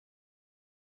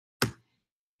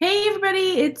Hey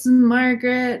everybody, it's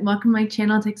Margaret. Welcome to my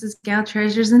channel, Texas Gal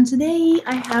Treasures, and today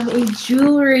I have a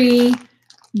jewelry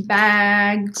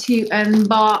bag to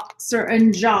unbox or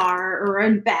unjar or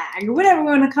unbag, or whatever we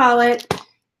want to call it.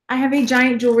 I have a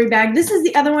giant jewelry bag. This is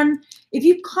the other one. If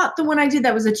you caught the one I did,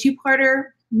 that was a two-parter.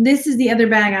 This is the other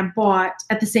bag I bought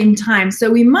at the same time.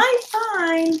 So we might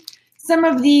find some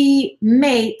of the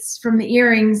mates from the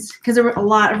earrings, because there were a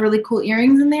lot of really cool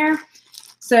earrings in there.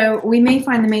 So we may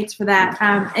find the mates for that.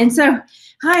 And so,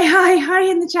 hi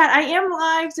in the chat. I am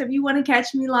live, so if you want to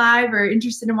catch me live or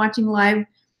interested in watching live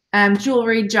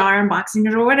jewelry, jar unboxing,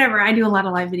 or whatever, I do a lot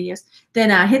of live videos,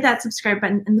 then hit that subscribe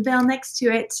button and the bell next to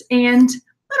it, and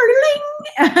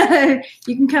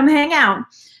you can come hang out.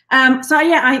 So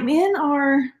yeah, I'm in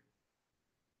our,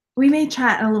 we may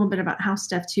chat a little bit about house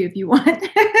stuff too if you want.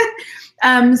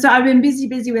 So I've been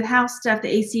busy with house stuff. The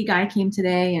AC guy came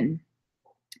today, and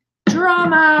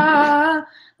drama,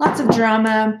 lots of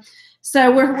drama.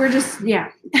 So we're just, yeah,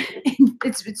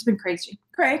 it's been crazy.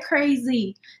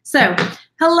 So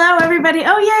hello everybody.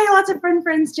 Oh yay, lots of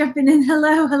friends jumping in.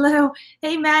 Hello.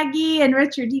 Hey Maggie and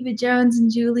Richard, Diva Jones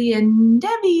and Julie and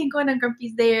Debbie and Gwen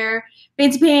Grumpy's there.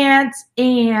 Fancy Pants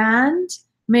and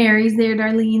Mary's there,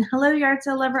 Darlene. Hello, yard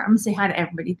sale lover. I'm gonna say hi to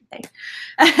everybody today.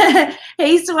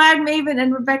 Hey Swag Maven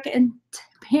and Rebecca and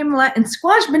Pamela and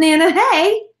Squash Banana.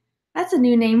 Hey. That's a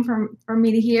new name for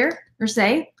me to hear or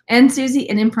say. And Susie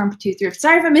and Impromptu Thrift.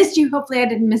 Sorry if I missed you. Hopefully I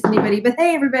didn't miss anybody. But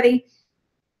hey, everybody.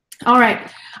 All right.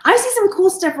 I see some cool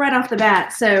stuff right off the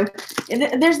bat. So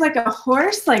there's like a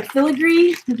horse, like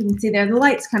filigree. If you can see there, the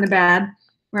light's kind of bad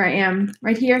where I am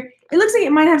right here. It looks like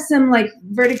it might have some like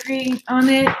verdigris on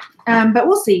it, but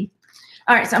we'll see.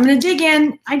 All right. So I'm going to dig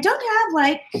in. I don't have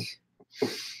like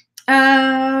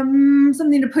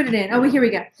something to put it in. Oh, here we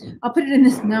go. I'll put it in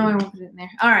this. No, I won't put it in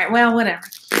there. All right, well, whatever.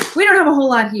 We don't have a whole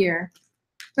lot here,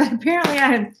 but apparently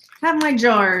I have my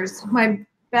jars, my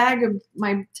bag of,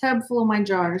 my tub full of my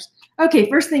jars. Okay,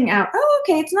 first thing out. Oh,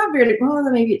 okay, it's not very, well,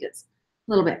 maybe it is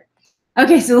a little bit.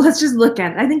 Okay, so let's just look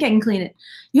at it. I think I can clean it.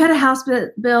 You had a house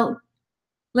built.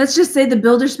 Let's just say the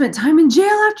builder spent time in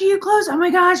jail after you closed. Oh my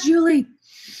gosh, Julie.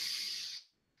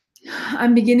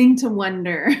 I'm beginning to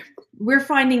wonder. We're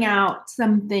finding out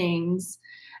some things.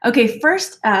 Okay,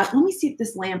 first up, let me see if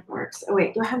this lamp works. Oh,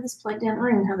 wait, do I have this plugged in? I don't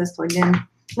even have this plugged in.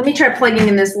 Let me try plugging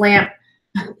in this lamp.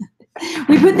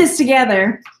 We put this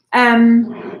together.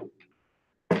 Oh,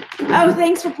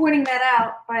 thanks for pointing that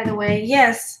out, by the way.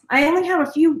 Yes, I only have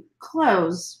a few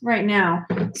clothes right now.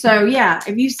 So, yeah,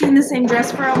 if you've seen the same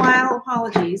dress for a while,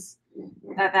 apologies.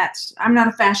 I'm not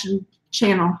a fashion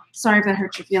channel. Sorry if that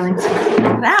hurts your feelings.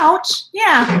 But ouch.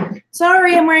 Yeah.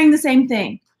 Sorry, I'm wearing the same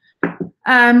thing.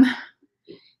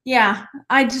 Yeah,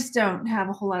 I just don't have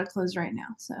a whole lot of clothes right now.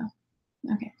 So,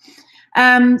 okay.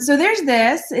 So there's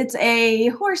this. It's a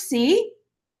horsey.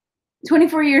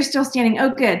 24 years still standing. Oh,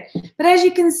 good. But as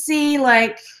you can see,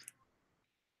 like,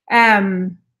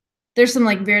 there's some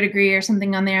like verdigris or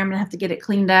something on there. I'm gonna have to get it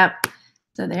cleaned up.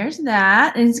 So there's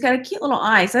that. And it's got a cute little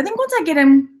eye. So I think once I get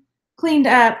him cleaned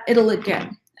up, it'll look good.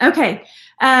 Okay.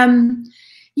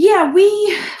 Yeah,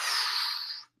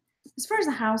 as far as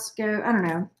the house go, I don't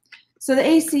know. So the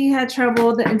AC had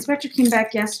trouble. The inspector came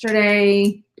back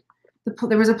yesterday.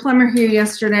 There was a plumber here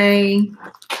yesterday,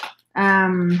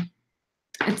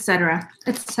 etc.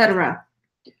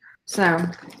 So,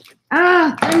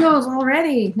 tangles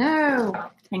already. No.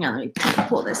 Hang on, let me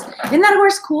pull this. Isn't that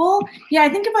horse cool? Yeah, I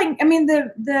think if I mean,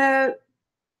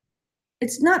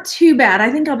 it's not too bad.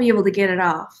 I think I'll be able to get it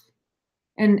off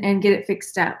and get it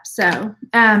fixed up. So,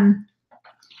 oh,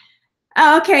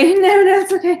 okay. No,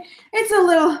 it's okay. It's a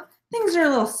little, things are a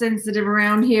little sensitive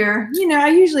around here. You know, I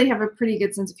usually have a pretty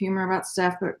good sense of humor about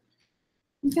stuff, but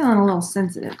I'm feeling a little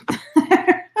sensitive.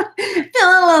 Feeling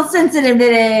a little sensitive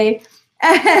today.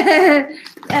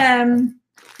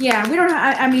 Yeah, we don't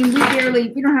have, I mean,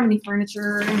 we don't have any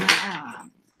furniture.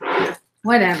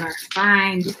 Whatever,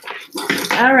 fine.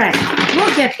 All right,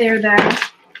 we'll get there though.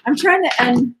 I'm trying to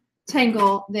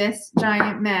untangle this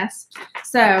giant mess.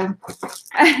 So,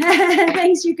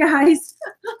 thanks you guys.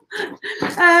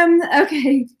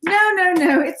 Okay,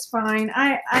 no, it's fine.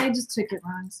 I just took it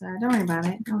wrong, so don't worry about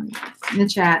it. Don't worry about it. In the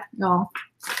chat, y'all.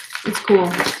 It's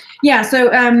cool. Yeah, so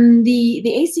the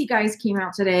AC guys came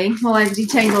out today while I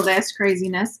detangle this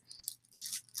craziness.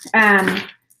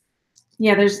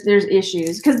 Yeah, there's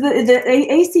issues because the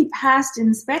AC passed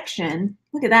inspection.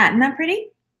 Look at that, isn't that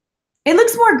pretty? It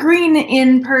looks more green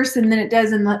in person than it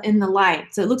does in the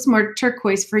light. So it looks more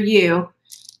turquoise for you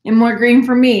and more green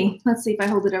for me. Let's see if I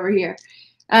hold it over here.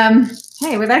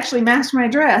 Hey, we've actually matched my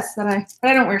dress that I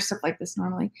don't wear stuff like this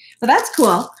normally, but that's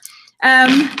cool.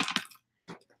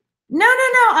 No.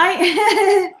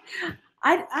 I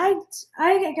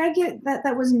I get that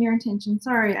that wasn't your intention.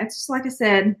 Sorry. It's just like I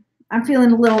said, I'm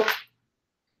feeling a little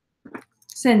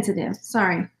sensitive.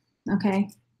 Sorry. Okay.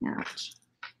 Ouch.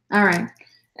 All right.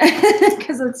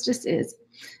 Because it just is.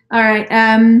 All right.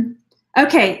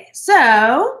 Okay.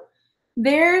 So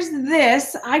there's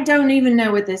this. I don't even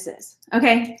know what this is.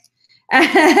 Okay.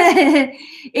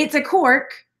 It's a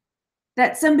cork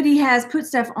that somebody has put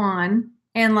stuff on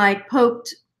and like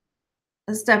poked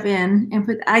stuff in and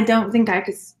put. I don't think I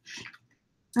could.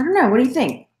 I don't know. What do you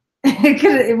think?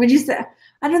 Would you say?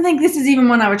 I don't think this is even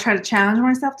one I would try to challenge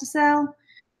myself to sell.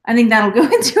 I think that'll go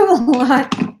into a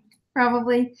lot,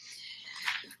 probably.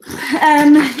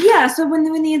 Yeah. So when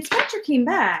the inspector came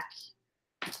back,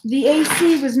 the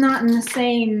AC was not in the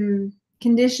same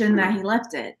condition that he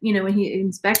left it. You know, when he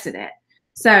inspected it.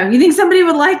 So you think somebody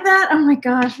would like that? Oh my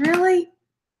gosh, really?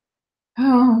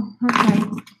 Oh, okay.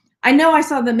 I know I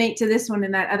saw the mate to this one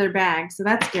in that other bag, so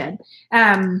that's good.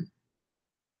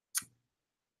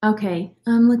 Okay,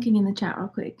 I'm looking in the chat real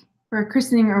quick for a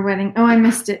christening or wedding. Oh, I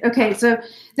missed it. Okay, so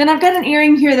then I've got an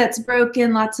earring here that's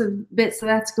broken, lots of bits, so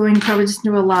that's going probably just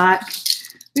do a lot.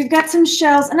 We've got some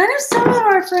shells, and I know some of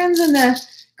our friends in the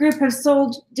group have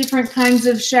sold different kinds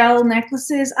of shell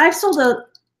necklaces. I've sold or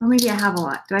maybe I have a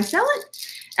lot. Did I sell it?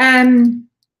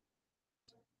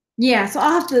 Yeah, so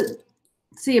I'll have to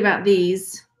see about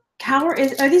these. Are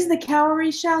these the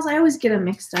cowrie shells? I always get them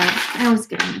mixed up.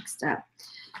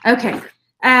 Okay.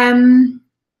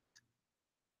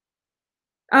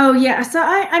 Oh yeah. So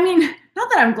I mean, not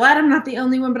that I'm glad I'm not the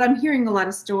only one, but I'm hearing a lot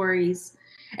of stories.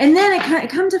 And then it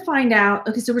come to find out.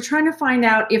 Okay, so we're trying to find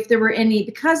out if there were any,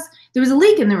 because there was a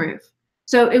leak in the roof.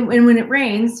 So and when it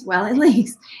rains, well, it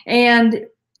leaks. And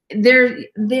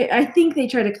I think they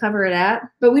try to cover it up,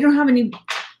 but we don't have any.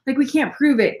 Like, we can't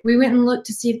prove it. We went and looked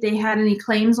to see if they had any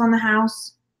claims on the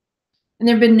house, and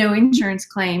there have been no insurance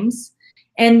claims.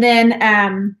 And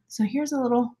then, so here's a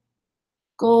little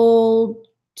gold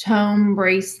tone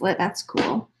bracelet. That's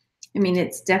cool. I mean,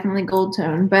 it's definitely gold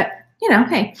tone, but you know,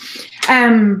 hey.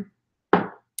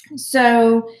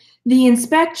 So the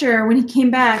inspector, when he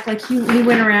came back, like he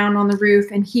went around on the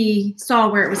roof and he saw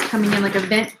where it was coming in, like a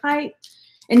vent pipe,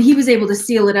 and he was able to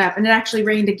seal it up, and it actually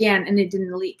rained again and it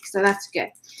didn't leak. So that's good.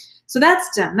 So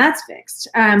that's done. That's fixed.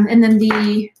 And then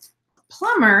the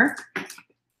plumber,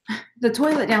 the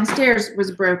toilet downstairs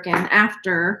was broken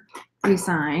after we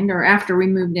signed or after we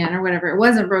moved in or whatever. It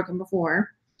wasn't broken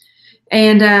before.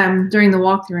 And during the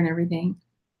walkthrough and everything,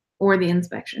 or the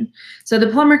inspection. So the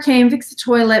plumber came, fixed the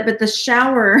toilet, but the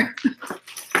shower,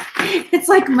 it's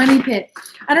like money pit.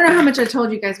 I don't know how much I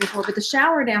told you guys before, but the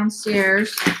shower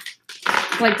downstairs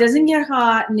like doesn't get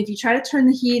hot, and if you try to turn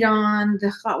the heat on,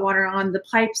 the hot water on, the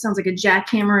pipe sounds like a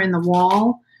jackhammer in the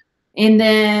wall, and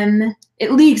then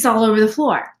it leaks all over the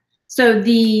floor. So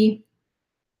the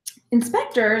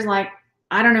inspector is like,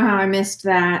 I don't know how I missed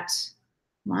that.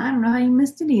 Well, I don't know how you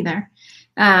missed it either.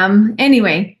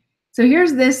 Anyway, so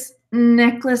here's this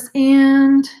necklace,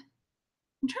 and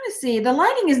I'm trying to see. The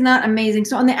lighting is not amazing.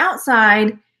 So on the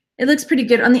outside, it looks pretty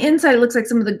good. On the inside, it looks like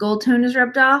some of the gold tone is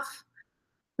rubbed off.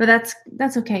 But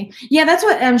that's okay. Yeah, that's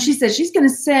what she said. She's going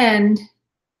to send.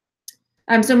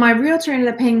 So my realtor ended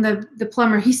up paying the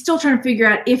plumber. He's still trying to figure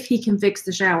out if he can fix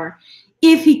the shower.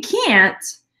 If he can't,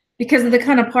 because of the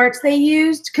kind of parts they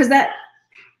used, because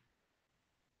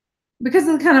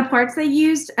of the kind of parts they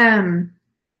used,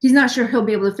 he's not sure he'll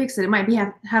be able to fix it. It might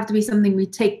have to be something we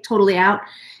take totally out,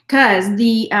 because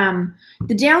the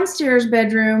downstairs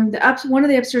bedroom, one of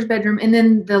the upstairs bedroom, and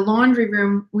then the laundry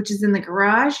room, which is in the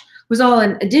garage, was all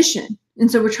an addition. And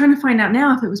so we're trying to find out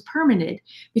now if it was permitted,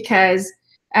 because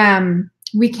they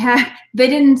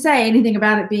didn't say anything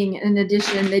about it being an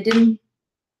addition. They didn't.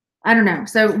 I don't know.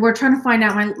 So we're trying to find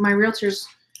out. My realtor's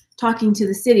talking to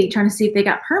the city, trying to see if they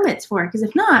got permits for it. Because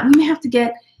if not, we may have to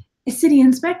get a city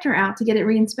inspector out to get it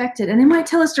re-inspected, and they might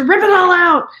tell us to rip it all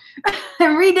out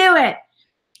and redo it.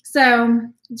 So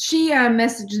she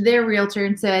messaged their realtor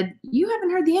and said, "You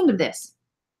haven't heard the end of this."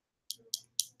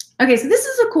 Okay, so this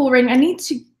is a cool ring. I need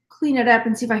to clean it up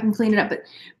and see if I can clean it up.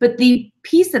 But the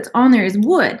piece that's on there is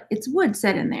wood. It's wood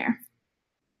set in there.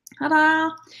 Ta-da!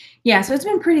 Yeah, so it's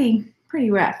been pretty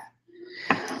rough.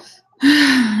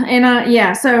 And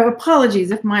yeah, so apologies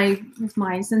if my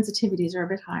sensitivities are a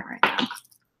bit high right now.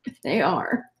 If they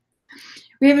are.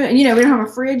 We haven't, we don't have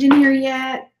a fridge in here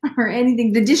yet or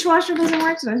anything. The dishwasher doesn't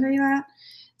work. Did I tell you that?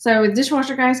 So with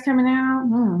dishwasher guys coming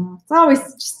out, it's always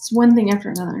just one thing after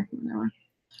another.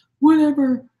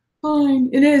 Whatever, fine.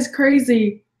 It is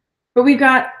crazy, but we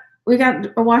got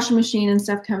a washing machine and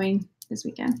stuff coming this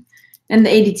weekend, and the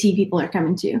ADT people are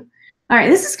coming too. All right,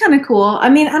 this is kind of cool. I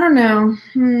mean, I don't know.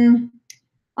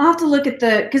 I'll have to look at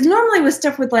because normally with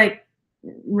stuff with like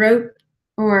rope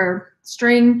or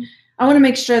string, I want to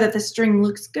make sure that the string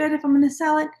looks good if I'm going to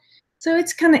sell it. So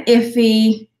it's kind of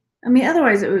iffy. I mean,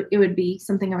 otherwise it would be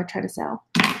something I would try to sell.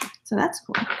 So that's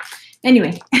cool.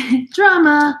 Anyway,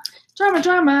 drama.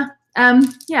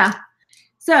 Yeah.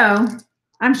 So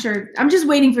I'm just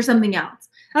waiting for something else.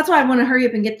 That's why I want to hurry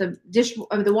up and get the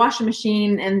the washing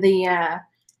machine and the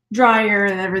dryer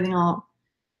and everything all,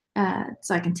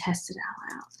 so I can test it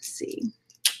all out to see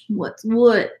what's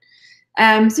what.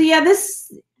 So yeah,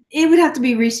 it would have to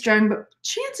be restrung, but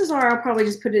chances are I'll probably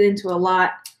just put it into a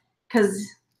lot because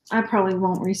I probably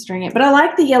won't restring it. But I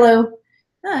like the yellow.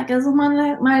 It goes on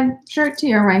my shirt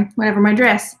too, or my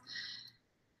dress.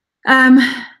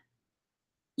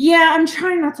 Yeah, I'm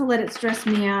trying not to let it stress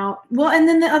me out. Well, and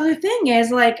then the other thing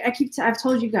is, like, I've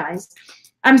told you guys,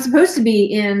 I'm supposed to be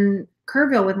in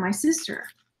Kerrville with my sister,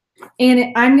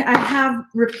 and I have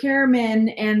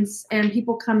repairmen and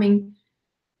people coming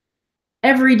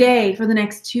every day for the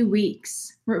next 2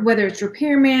 weeks, whether it's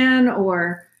repairman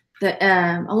or the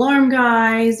alarm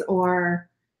guys or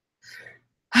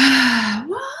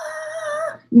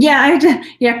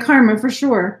yeah, Karma for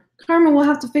sure. Karma will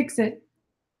have to fix it.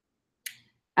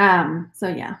 So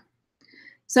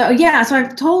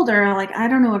I've told her, like, I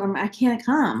don't know I can't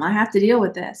come. I have to deal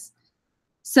with this.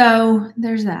 So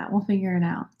there's that. We'll figure it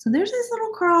out. So there's this little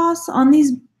cross on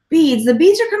these beads. The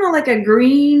beads are kind of like a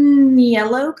green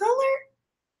yellow color.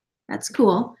 That's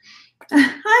cool. Hi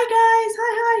guys.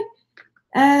 Hi.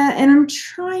 And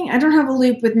I don't have a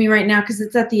loop with me right now because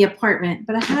it's at the apartment,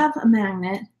 but I have a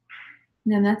magnet.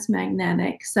 And that's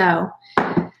magnetic. So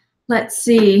let's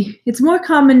see. It's more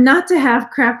common not to have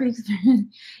crappy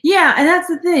experience. Yeah, and that's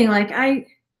the thing. Like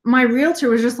my realtor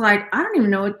was just like, I don't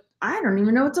even know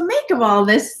what to make of all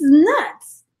this. This is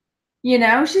nuts. You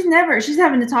know, she's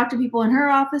having to talk to people in her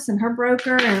office and her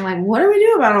broker and like, what do we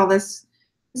do about all this?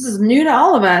 This is new to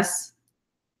all of us.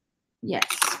 Yes.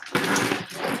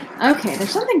 Okay, there's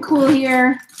something cool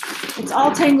here. It's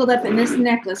all tangled up in this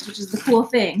necklace, which is the cool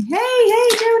thing.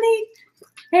 Hey, Joni.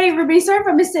 Hey, everybody. Sorry if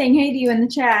I missed saying hey to you in the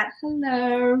chat.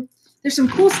 Hello. There's some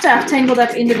cool stuff tangled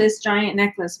up into this giant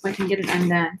necklace if I can get it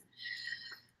undone.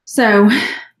 So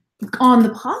on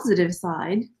the positive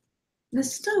side, the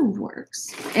stove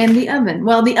works. And the oven.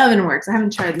 Well, the oven works. I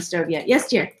haven't tried the stove yet. Yes,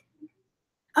 dear.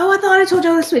 Oh, I thought I told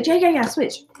y'all to switch. Yeah,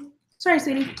 switch. Sorry,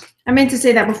 sweetie. I meant to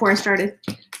say that before I started.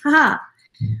 Haha.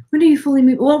 When do you fully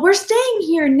move? Well, we're staying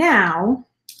here now.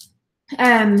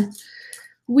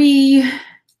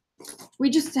 We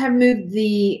just have moved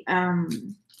the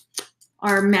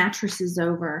our mattresses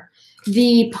over.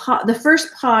 The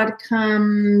first pod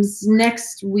comes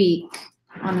next week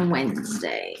on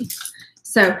Wednesday.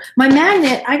 So my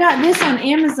magnet, I got this on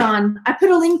Amazon. I put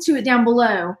a link to it down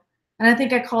below, and I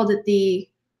think I called it the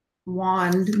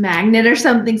wand magnet or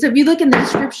something. So if you look in the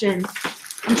description,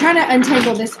 I'm trying to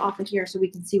untangle this off of here so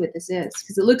we can see what this is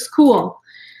because it looks cool.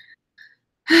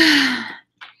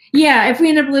 Yeah, if we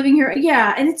end up living here,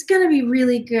 yeah, and it's gonna be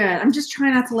really good. I'm just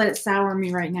trying not to let it sour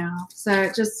me right now.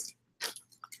 So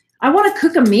I want to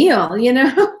cook a meal, you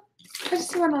know. I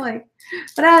just want to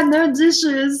but I have no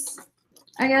dishes.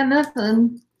 I got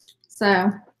nothing. So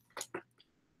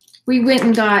we went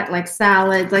and got like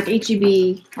salads, like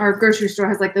HEB, our grocery store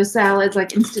has like those salads,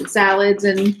 like instant salads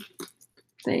and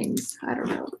things. I don't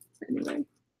know. Anyway,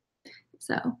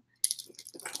 so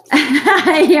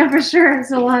yeah, for sure.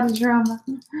 It's a lot of drama.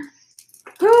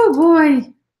 Oh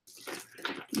boy.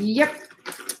 Yep.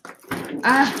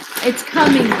 It's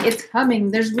coming. It's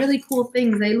coming. There's really cool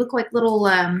things. They look like little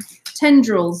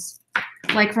tendrils,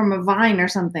 like from a vine or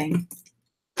something.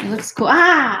 It looks cool.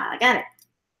 I got it.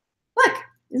 Look,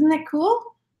 isn't that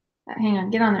cool? Hang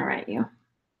on, get on there, right, you.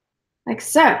 Like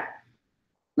so.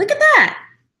 Look at that.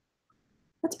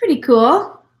 That's pretty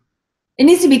cool. It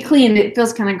needs to be cleaned. It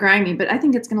feels kind of grimy, but I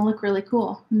think it's going to look really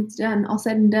cool when it's done, all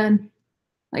said and done.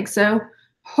 Like so.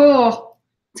 Oh,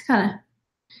 it's kind of,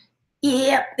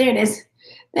 yep, there it is.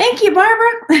 Thank you,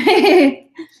 Barbara.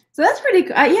 So that's pretty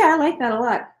cool. Yeah, I like that a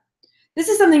lot. This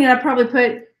is something that I probably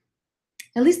put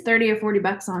at least 30 or 40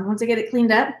 bucks on once I get it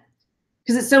cleaned up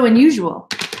because it's so unusual,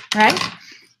 right?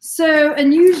 So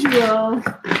unusual.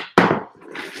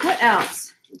 What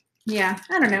else? Yeah,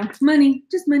 I don't know. Money,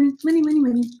 just money.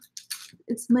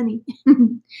 It's money.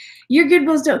 Your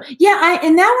Goodwills don't. Yeah,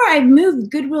 and now where I've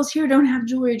moved, Goodwills here don't have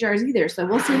jewelry jars either. So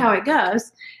we'll see how it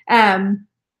goes.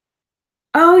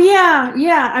 Oh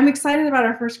yeah. I'm excited about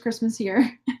our first Christmas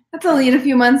here. That's only in a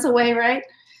few months away, right?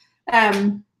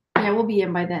 Yeah, we'll be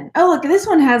in by then. Oh, look, this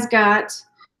one has got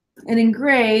an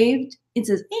engraved. It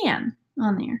says Anne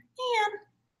on there. can.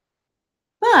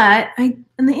 But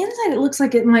on the inside, it looks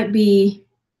like it might be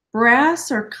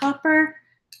brass or copper.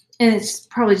 And it's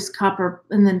probably just copper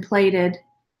and then plated. I'm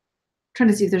trying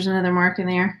to see if there's another mark in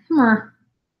there.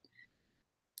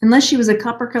 Unless she was a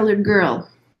copper-colored girl.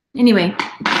 Anyway.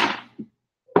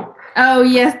 Oh,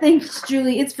 yes. Thanks,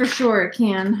 Julie. It's for sure it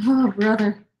can. Oh,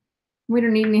 brother. We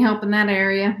don't need any help in that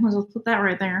area. We'll put that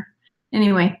right there.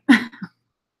 Anyway.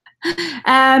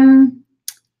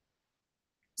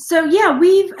 So, yeah,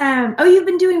 we've oh, you've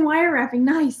been doing wire wrapping.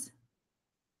 Nice.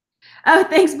 Oh,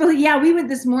 thanks, Billy. Yeah, we went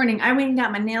this morning. I went and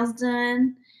got my nails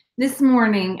done this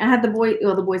morning. I had the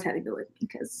boys had to go with me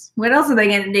because what else are they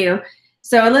going to do?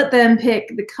 So I let them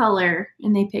pick the color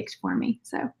and they picked for me.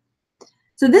 So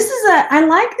this is I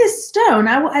like this stone.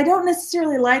 I don't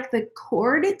necessarily like the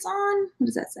cord it's on. What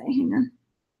does that say? Hang on.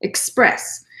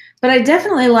 Express. But I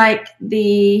definitely like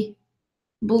the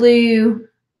blue,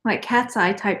 like cat's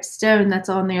eye type stone that's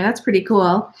on there. That's pretty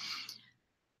cool.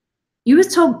 You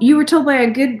were told by a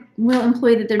Goodwill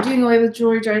employee that they're doing away with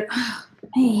jewelry jars. Oh,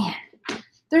 man,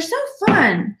 they're so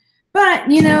fun. But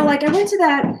you know, like I went to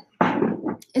that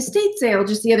estate sale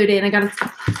just the other day and I got a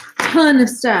ton of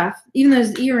stuff, even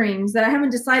those earrings that I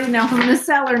haven't decided now if I'm going to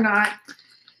sell or not.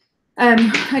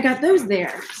 I got those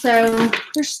there. So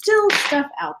there's still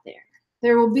stuff out there.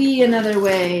 There will be another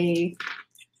way.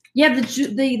 Yeah, the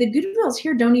Goodwills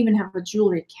here don't even have a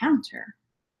jewelry counter.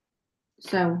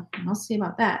 So I'll see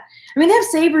about that. I mean, they have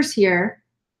savers here,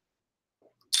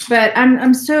 but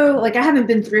I'm so, like, I haven't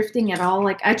been thrifting at all.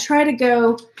 Like, I try to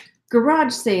go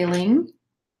garage sailing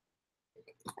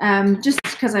just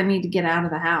because I need to get out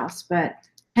of the house. But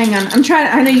hang on.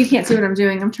 I know you can't see what I'm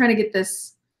doing. I'm trying to get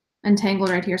this untangled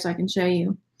right here so I can show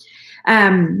you.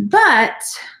 But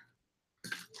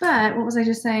what was I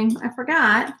just saying? I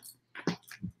forgot.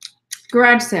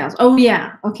 Garage sales. Oh,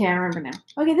 yeah. Okay, I remember now.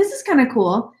 Okay, this is kind of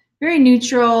cool. Very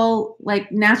neutral,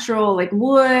 like natural, like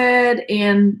wood,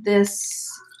 and this.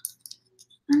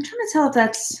 I'm trying to tell if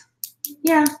that's,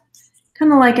 yeah,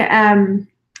 kind of like a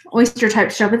oyster type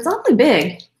shell. It's awfully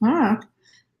big. Wow.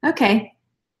 Okay,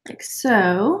 like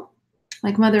so,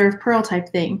 like mother of pearl type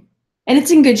thing, and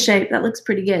it's in good shape. That looks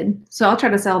pretty good. So I'll try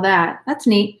to sell that. That's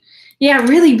neat. Yeah,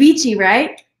 really beachy,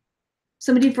 right?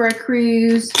 Somebody for a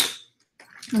cruise.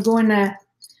 I'm going to.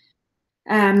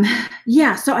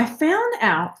 Yeah, so I found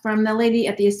out from the lady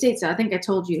at the estate sale, I think I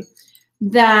told you,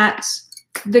 that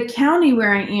the county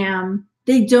where I am,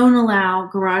 they don't allow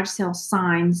garage sale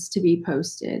signs to be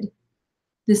posted.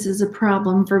 This is a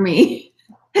problem for me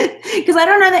because I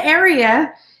don't know the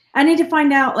area. I need to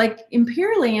find out, like in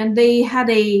Pearland, they had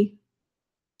an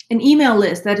email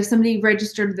list that if somebody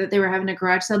registered that they were having a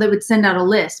garage sale, they would send out a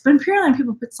list. But in Pearland,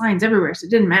 people put signs everywhere, so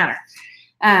it didn't matter.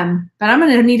 But I'm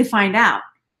going to need to find out.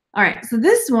 All right, so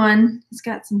this one has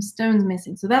got some stones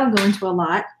missing, so that'll go into a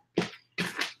lot.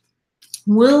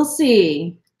 We'll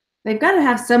see. They've got to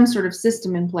have some sort of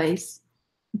system in place.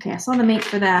 Okay, I saw the mate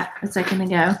for that a second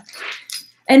ago.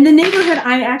 And the neighborhood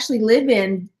I actually live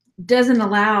in doesn't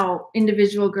allow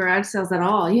individual garage sales at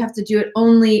all. You have to do it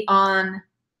only on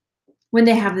when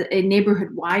they have a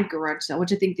neighborhood-wide garage sale,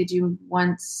 which I think they do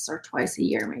once or twice a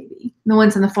year, maybe. The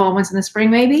once in the fall, once in the spring,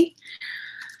 maybe.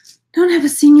 Don't have a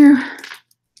senior.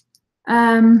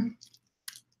 Oh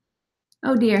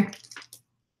dear.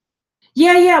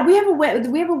 Yeah, we have a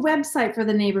website for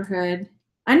the neighborhood.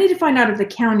 I need to find out if the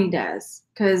county does,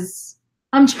 because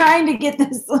I'm trying to get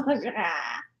this. I'm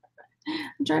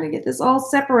trying to get this all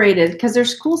separated because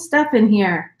there's cool stuff in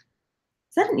here.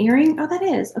 Is that an earring? Oh, that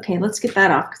is. Okay, let's get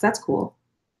that off because that's cool.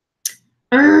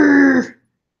 You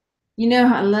know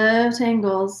how I love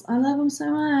tangles. I love them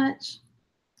so much.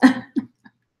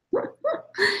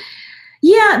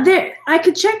 Yeah, I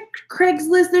could check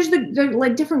Craigslist. There's the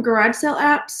like different garage sale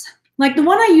apps. Like the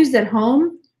one I used at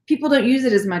home, people don't use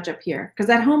it as much up here because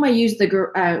at home I use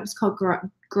it's called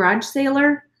Garage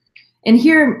Sailor, and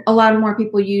here a lot more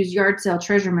people use Yard Sale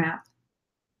Treasure Map.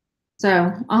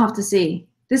 So I'll have to see.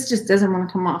 This just doesn't want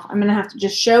to come off. I'm gonna have to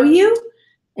just show you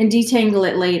and detangle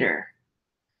it later.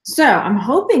 So I'm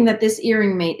hoping that this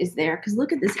earring mate is there because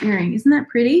look at this earring. Isn't that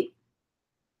pretty?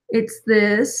 It's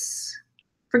this.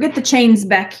 Forget the chains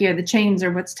back here. The chains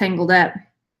are what's tangled up.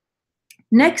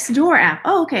 Next door app.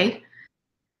 Oh, okay.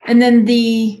 And then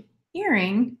the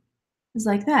earring is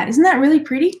like that. Isn't that really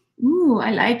pretty? Ooh,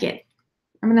 I like it.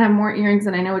 I'm going to have more earrings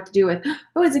than I know what to do with.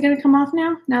 Oh, is it going to come off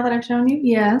now that I've shown you?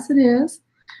 Yes, it is.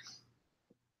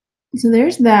 So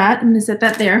there's that. I'm going to set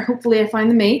that there. Hopefully I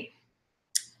find the mate.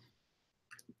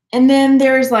 And then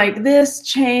there's like this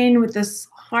chain with this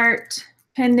heart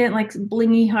pendant, like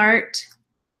blingy heart.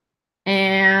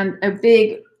 And a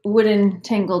big wooden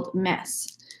tangled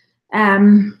mess.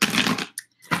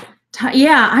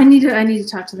 Yeah, I need to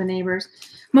talk to the neighbors.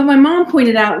 But my mom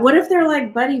pointed out, what if they're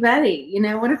like buddy? You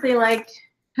know, what if they like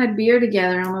had beer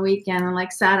together on the weekend and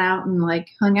like sat out and like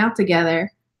hung out together?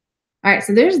 All right,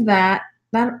 so there's that.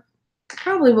 That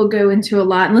probably will go into a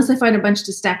lot unless I find a bunch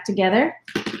to stack together.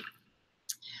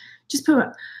 Just put.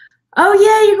 Oh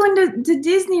yeah, you're going to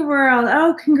Disney World.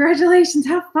 Oh, congratulations!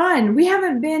 Have fun. We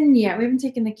haven't been yet. We haven't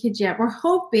taken the kids yet. We're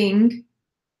hoping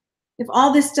if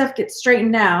all this stuff gets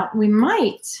straightened out, we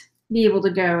might be able to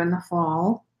go in the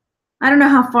fall. I don't know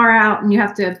how far out and you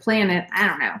have to plan it. I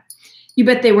don't know. You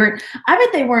bet they weren't. I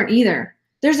bet they weren't either.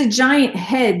 There's a giant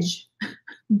hedge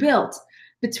built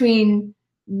between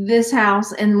this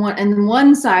house and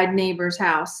one side neighbor's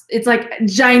house. It's like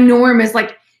ginormous,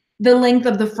 like the length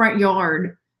of the front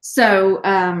yard. So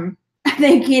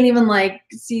they can't even like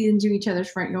see into each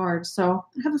other's front yards. So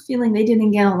I have a feeling they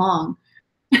didn't get along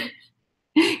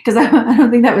because I don't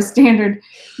think that was standard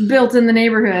built in the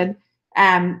neighborhood.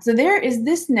 So there is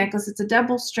this necklace. It's a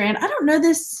double strand. I don't know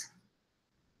this.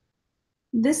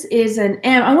 This is an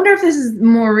M. I wonder if this is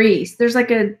Maurice. There's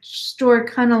like a store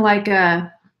kind of like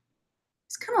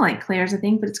it's kind of like Claire's, I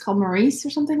think, but it's called Maurice or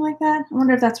something like that. I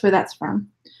wonder if that's where that's from.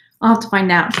 I'll have to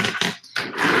find out.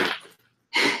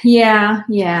 Yeah.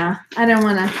 I don't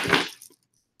want to.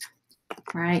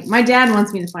 Right. My dad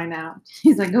wants me to find out.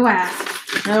 He's like, go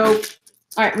ask. Nope.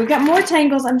 All right, we've got more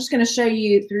tangles. I'm just going to show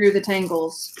you through the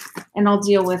tangles, and I'll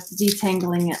deal with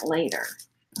detangling it later.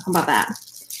 How about that?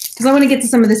 Because I want to get to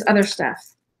some of this other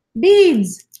stuff.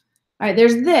 Beads. All right,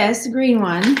 there's this green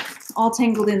one all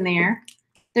tangled in there.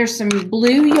 There's some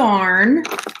blue yarn.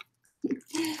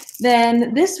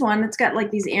 Then this one, it's got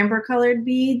like these amber colored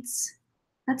beads.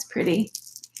 That's pretty.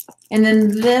 And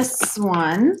then this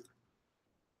one,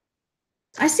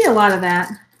 I see a lot of that.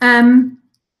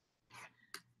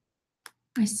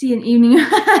 I see an evening.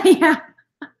 Yeah.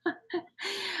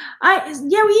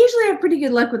 We usually have pretty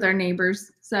good luck with our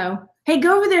neighbors. So, hey,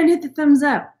 go over there and hit the thumbs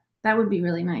up. That would be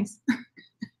really nice.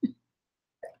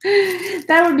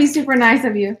 That would be super nice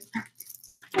of you.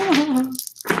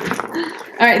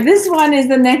 All right, this one is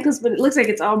the necklace, but it looks like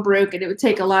it's all broken. It would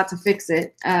take a lot to fix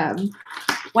it.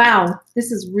 Wow,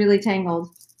 this is really tangled.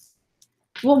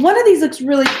 Well, one of these looks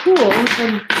really cool.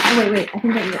 Oh, wait. I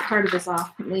think I can get part of this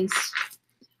off at least.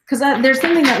 Because there's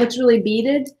something that looks really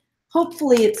beaded.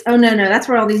 Hopefully it's, oh, no, that's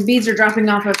where all these beads are dropping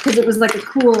off of, because it was like a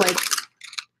cool, like,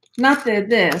 not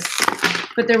this,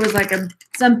 but there was like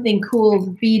something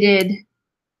cool beaded,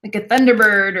 like a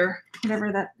Thunderbird or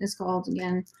whatever that is called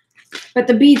again. But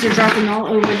the beads are dropping all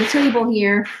over the table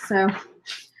here, so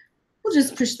we'll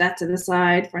just push that to the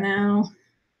side for now.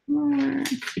 Okay,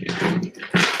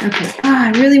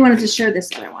 I really wanted to show this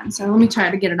other one, so let me try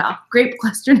to get it off. Grape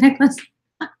cluster necklace.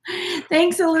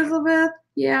 Thanks, Elizabeth.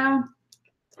 Yeah.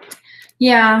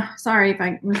 Sorry if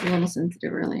I was a little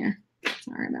sensitive earlier.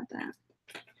 Sorry about that.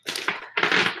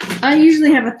 I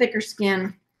usually have a thicker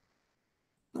skin.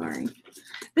 Sorry.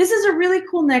 This is a really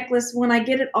cool necklace when I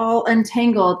get it all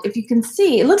untangled. If you can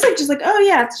see, it looks like just like, oh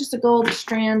yeah, it's just a gold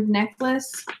strand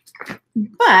necklace,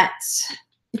 but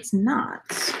it's not.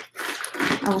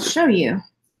 I will show you.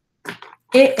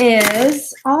 It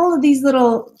is all of these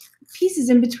little pieces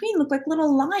in between look like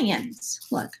little lions.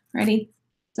 Look, ready?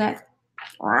 Is that?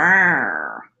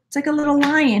 It's like a little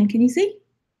lion. Can you see?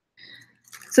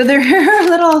 So there are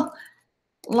little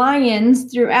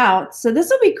lions throughout. So this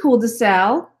will be cool to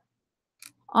sell.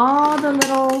 All the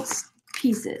little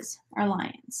pieces are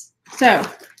lions. So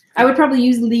I would probably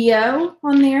use Leo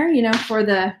on there, you know, for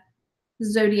the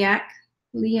zodiac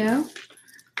Leo.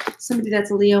 Somebody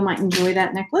that's a Leo might enjoy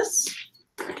that necklace.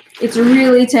 It's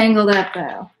really tangled up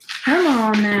though. Come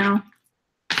on now.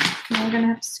 Now we're going to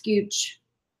have to scooch.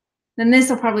 Then this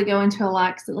will probably go into a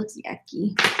lot because it looks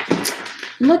yucky.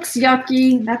 Looks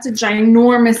yucky. That's a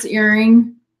ginormous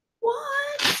earring.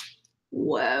 What?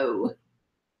 Whoa.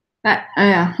 That,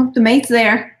 yeah, hope the mate's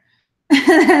there.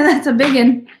 That's a big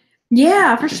one.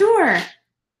 Yeah, for sure.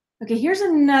 Okay, here's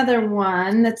another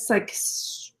one that's like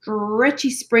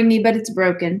stretchy, springy, but it's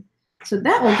broken. So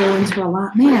that will go into a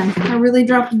lot. Man, I really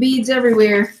dropped beads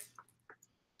everywhere.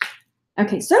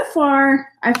 Okay, so far,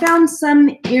 I found some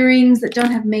earrings that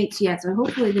don't have mates yet, so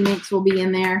hopefully the mates will be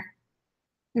in there.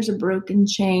 There's a broken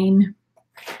chain.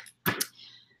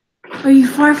 Are you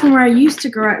far from where I used to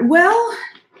grow up? Well,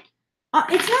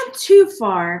 it's not too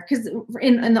far, because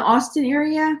in the Austin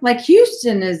area, like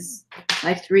Houston is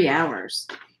like 3 hours.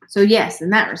 So yes, in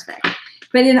that respect.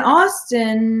 But in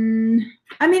Austin,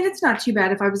 I mean, it's not too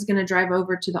bad if I was going to drive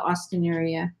over to the Austin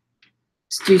area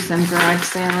to do some garage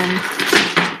selling.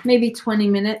 Maybe 20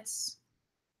 minutes.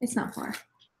 It's not far.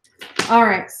 All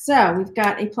right, so we've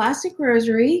got a plastic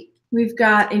rosary. We've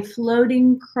got a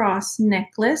floating cross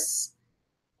necklace.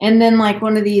 And then like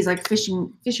one of these like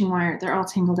fishing wire. They're all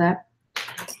tangled up.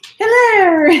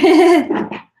 Hello!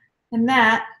 And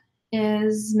that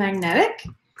is magnetic.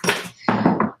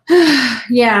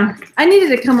 Yeah, I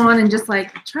needed to come on and just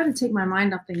like try to take my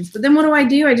mind off things. But then what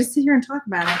do? I just sit here and talk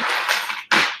about it.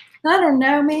 I don't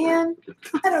know, man.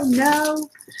 I don't know.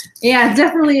 Yeah,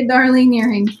 definitely a Darlene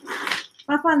earring. If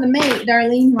I find the mate,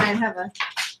 Darlene might have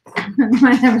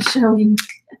a showing.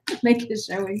 Make it a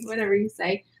showing, whatever you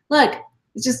say. Look,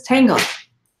 it's just tangled.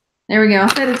 There we go. I'll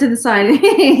set it to the side in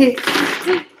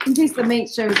case the mate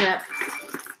shows up.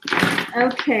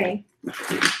 Okay.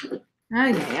 Oh,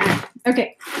 yeah.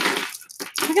 Okay.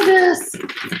 Look at this.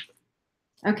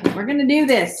 Okay, we're gonna do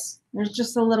this. There's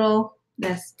just a little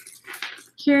this.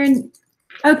 Karen.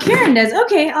 Oh, Karen does.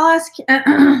 Okay, I'll ask.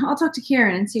 I'll talk to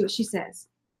Karen and see what she says.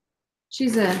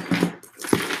 She's a.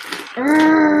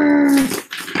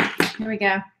 Here we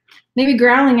go. Maybe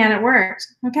growling at it worked.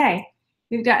 Okay,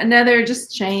 we've got another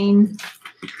just chain.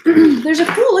 There's a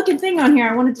cool looking thing on here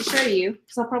I wanted to show you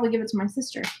because I'll probably give it to my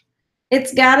sister.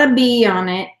 It's got a bee on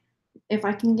it. If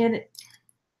I can get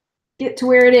to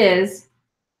where it is.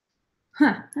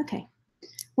 Huh, okay.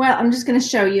 Well, I'm just going to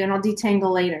show you and I'll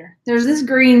detangle later. There's this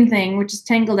green thing which is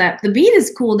tangled up. The bead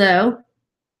is cool though.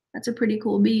 That's a pretty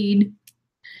cool bead.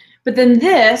 But then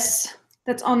this,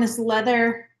 that's on this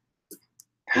leather.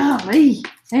 Golly,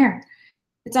 there.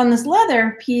 It's on this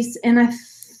leather piece and I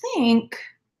think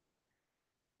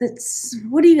that's,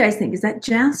 what do you guys think? Is that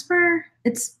jasper?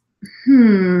 It's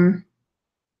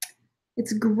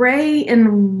gray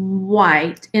and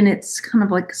white, and it's kind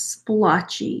of like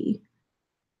splotchy.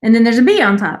 And then there's a bee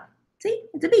on top. See,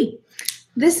 it's a bee.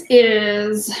 This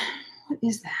is, what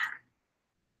is that?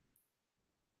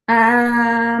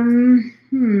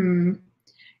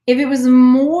 If it was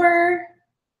more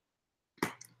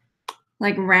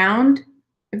like round,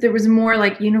 if there was more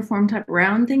like uniform type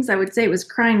round things, I would say it was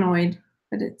crinoid,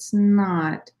 but it's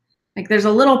not. Like there's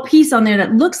a little piece on there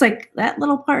that looks like that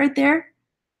little part right there.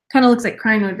 Kind of looks like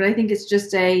crinoid, but I think it's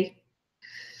just a,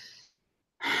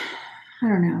 I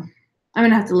don't know. I'm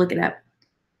going to have to look it up.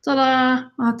 Ta-da!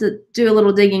 I'll have to do a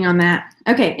little digging on that.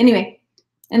 Okay, anyway.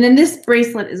 And then this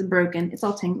bracelet is broken. It's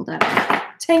all tangled up.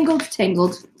 Tangled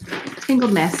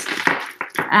mess.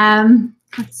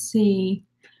 Let's see.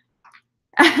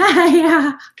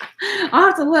 Yeah. I'll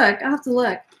have to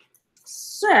look.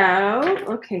 So,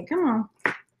 okay, come on.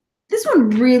 This one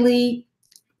really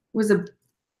was a,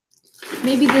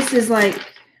 maybe this is like,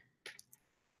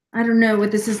 I don't know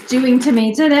what this is doing to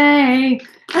me today.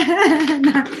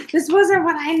 No, this wasn't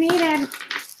what I needed.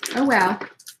 Oh, well,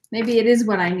 maybe it is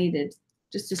what I needed.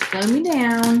 Just to slow me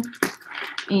down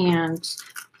and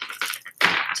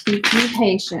teach me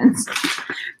patience.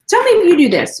 Tell me if you do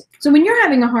this. So when you're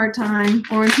having a hard time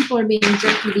or when people are being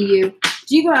jerky to you,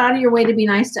 do you go out of your way to be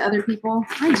nice to other people?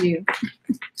 I do.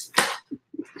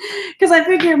 Because I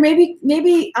figure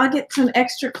maybe I'll get some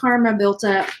extra karma built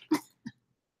up.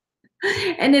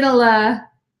 And it'll,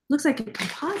 looks like a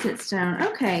composite stone.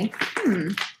 Okay.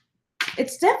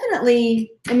 It's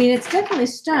definitely, it's definitely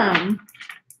stone.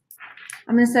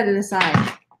 I'm going to set it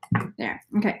aside. There.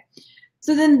 Okay.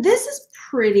 So then this is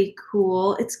pretty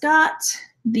cool. It's got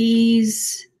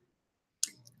these,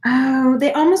 oh,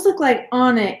 they almost look like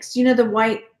onyx. You know the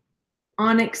white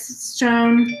onyx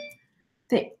stone?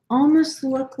 They almost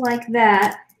look like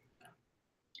that.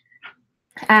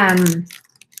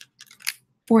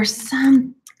 Or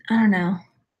some, I don't know.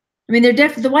 I mean,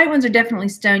 the white ones are definitely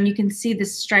stone. You can see the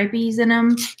stripies in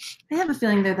them. I have a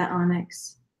feeling they're the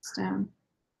onyx stone.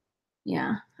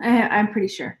 Yeah, I'm pretty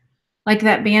sure. Like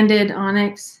that banded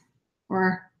onyx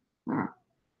or,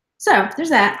 so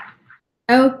there's that.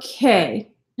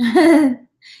 Okay.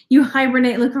 You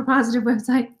hibernate, look for positive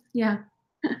website. Yeah.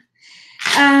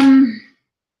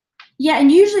 Yeah,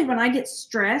 and usually when I get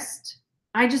stressed,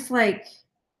 I just like,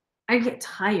 I get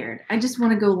tired. I just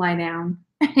want to go lie down.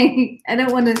 I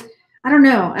don't want to, I don't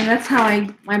know. And that's how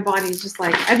my body's just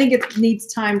like, I think it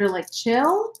needs time to like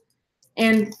chill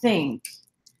and think.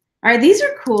 All right, these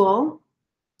are cool.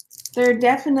 They're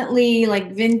definitely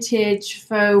like vintage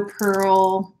faux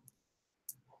pearl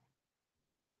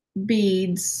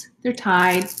beads. They're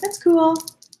tied. That's cool.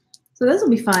 So those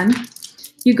will be fun.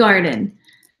 You garden.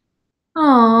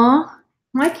 Aw,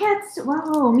 my cat's,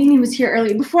 wow, Mimi was here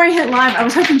earlier. Before I hit live, I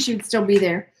was hoping she would still be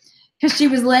there because she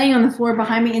was laying on the floor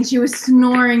behind me and she was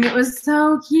snoring. It was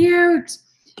so cute.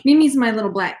 Mimi's my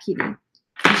little black kitty.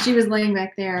 And she was laying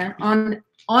back there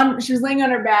she was laying on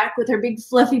her back with her big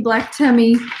fluffy black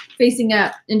tummy facing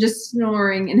up and just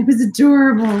snoring, and it was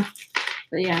adorable.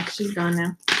 But yeah, she's gone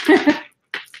now.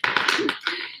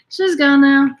 She's gone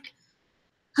now.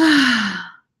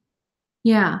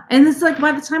 Yeah. And it's like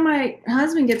by the time my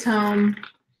husband gets home,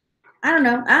 I don't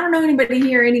know anybody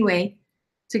here anyway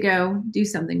to go do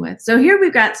something with. So here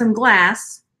we've got some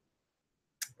glass.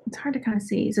 It's hard to kind of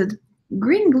see. So it's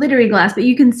green glittery glass, but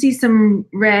you can see some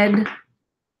red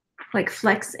like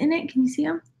flecks in it. Can you see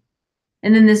them?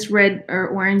 And then this red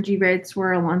or orangey red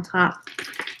swirl on top.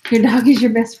 Your dog is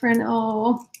your best friend.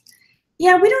 Oh,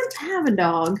 yeah, we don't have a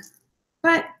dog,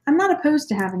 but I'm not opposed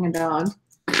to having a dog.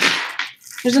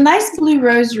 There's a nice blue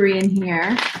rosary in here.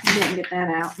 I didn't get that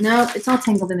out. No, it's all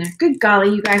tangled in there. Good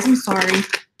golly, you guys, I'm sorry.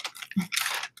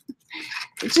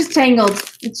 It's just tangled.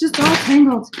 It's just all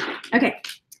tangled. Okay,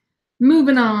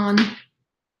 moving on.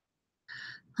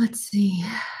 Let's see.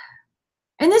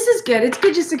 And this is good. It's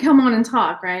good just to come on and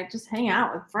talk, right? Just hang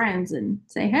out with friends and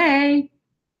say, hey,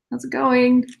 how's it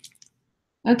going?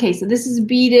 Okay, so this is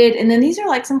beaded. And then these are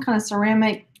like some kind of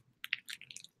ceramic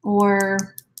or,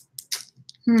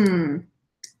 I'm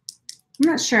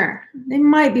not sure. They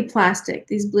might be plastic,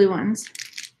 these blue ones.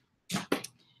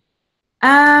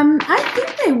 I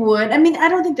think they would. I mean, I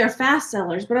don't think they're fast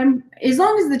sellers, but as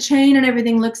long as the chain and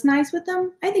everything looks nice with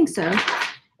them, I think so.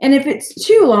 And if it's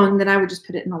too long, then I would just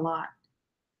put it in a lot.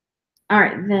 All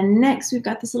right, then next we've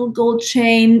got this little gold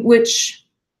chain, which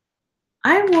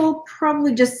I will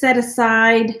probably just set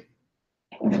aside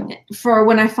for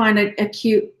when I find a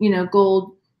cute,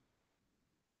 gold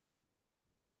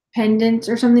pendant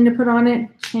or something to put on it.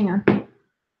 Hang on.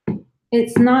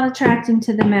 It's not attracting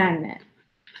to the magnet.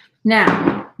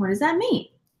 Now, what does that mean?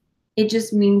 It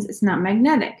just means it's not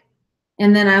magnetic.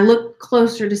 And then I look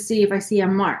closer to see if I see a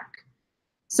mark.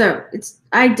 So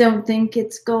I don't think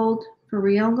it's gold, for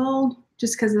real gold,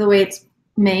 just because of the way it's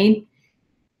made.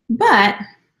 But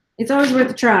it's always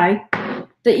worth a try.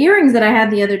 The earrings that I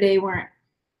had the other day weren't.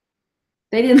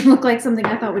 They didn't look like something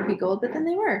I thought would be gold, but then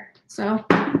they were. So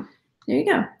there you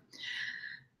go.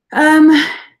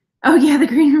 Oh yeah, the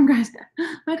green room guys.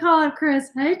 I call up Chris.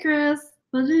 Hey Chris,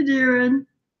 what you doing?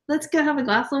 Let's go have a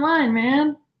glass of wine,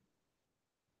 man.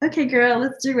 Okay, girl,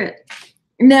 let's do it.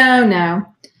 No.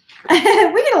 We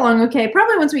get along okay.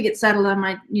 Probably once we get settled, I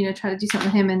might, try to do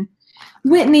something with him and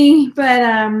Whitney. But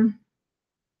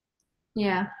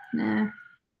yeah, nah.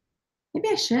 Maybe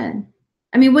I should.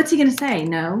 I mean, what's he gonna say?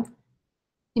 No.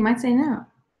 He might say no.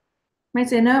 Might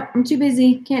say no. I'm too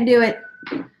busy. Can't do it.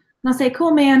 And I'll say,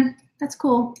 cool, man. That's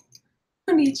cool.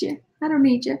 I don't need you. I don't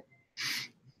need you.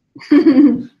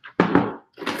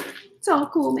 It's all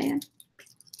cool, man.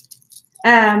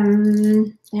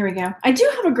 There we go. I do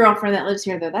have a girlfriend that lives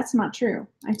here, though. That's not true.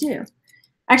 I do.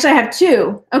 Actually, I have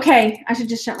two. Okay, I should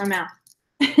just shut my mouth.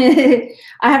 I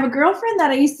have a girlfriend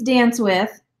that I used to dance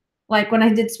with, like when I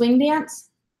did swing dance.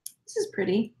 This is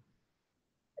pretty.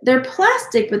 They're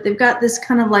plastic, but they've got this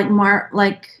kind of like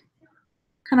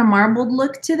kind of marbled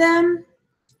look to them.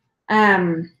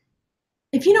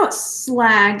 If you know what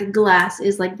slag glass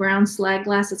is, like brown slag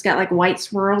glass, it's got like white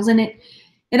swirls in it.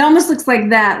 It almost looks like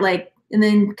that, and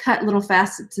then cut little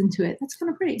facets into it. That's kind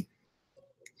of pretty.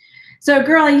 So a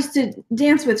girl I used to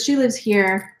dance with, she lives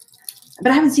here,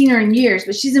 but I haven't seen her in years,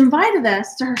 but she's invited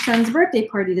us to her son's birthday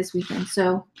party this weekend.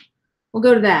 So we'll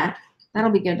go to that.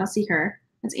 That'll be good. I'll see her.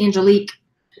 That's Angelique.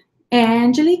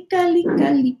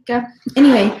 Angelica.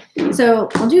 Anyway, so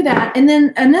I'll do that. And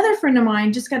then another friend of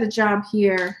mine just got a job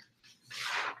here.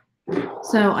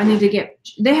 So I need to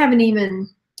they haven't even,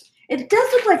 it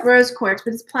does look like rose quartz,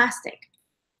 but it's plastic.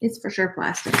 It's for sure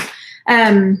plastic.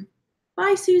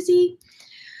 Bye, Susie.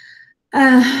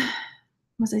 What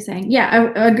was I saying?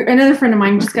 Yeah, another friend of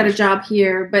mine just got a job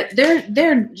here, but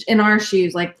they're in our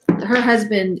shoes. Like her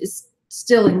husband is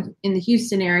still in the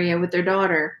Houston area with their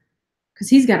daughter because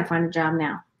he's got to find a job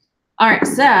now. All right,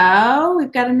 so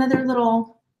we've got another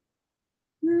little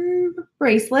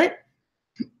bracelet.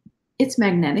 It's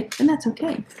magnetic, and that's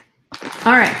okay.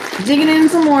 All right, digging in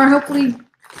some more. Hopefully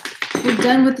we're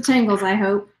done with the tangles, I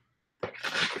hope.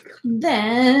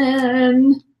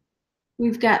 Then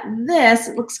we've got this.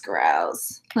 It looks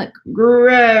gross. Look,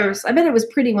 gross. I bet it was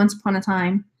pretty once upon a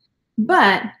time.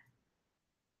 But,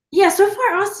 yeah, so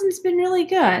far Austin's been really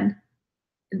good.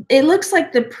 It looks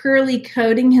like the pearly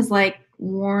coating has,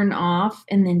 worn off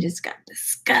and then just got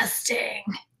disgusting.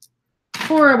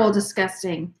 Horrible,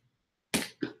 disgusting.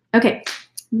 Okay,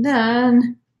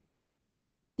 then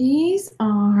these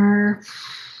are,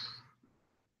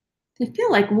 they feel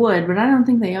like wood, but I don't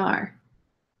think they are.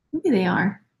 Maybe they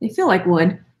are. They feel like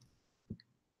wood.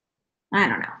 I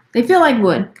don't know. They feel like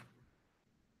wood.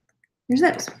 Here's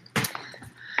those.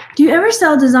 Do you ever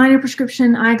sell designer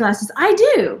prescription eyeglasses? I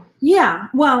do. Yeah.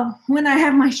 Well, when I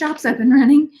have my shops up and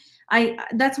running,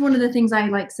 that's one of the things I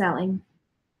like selling.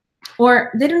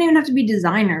 Or they don't even have to be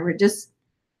designer, but just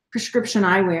prescription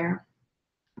eyewear.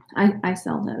 I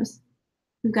sell those.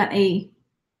 We've got a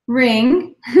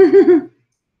ring.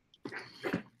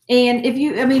 And if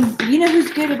you, I mean, you know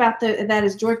who's good about that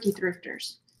is Jorky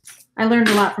Thrifters. I learned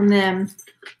a lot from them.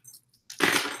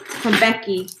 From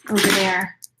Becky over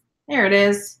there. There it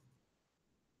is.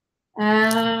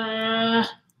 Hang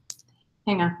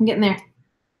on, I'm getting there.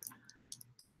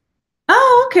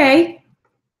 Oh, okay.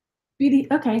 Beauty.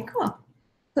 Okay, cool.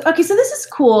 Okay, so this is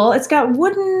cool. It's got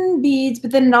wooden beads,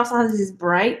 but then it also has these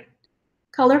bright,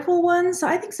 colorful ones. So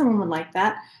I think someone would like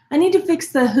that. I need to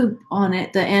fix the hoop on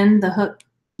it, the end, the hook,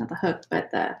 not the hook,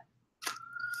 but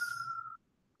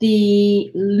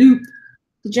the loop,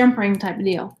 the jump ring type of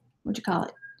deal. What'd you call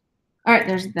it? All right,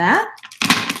 there's that.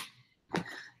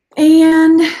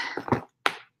 And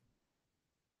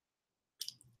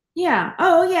yeah,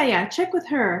 oh yeah, check with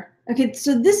her. Okay,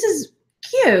 so this is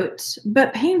cute,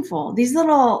 but painful. These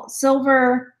little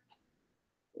silver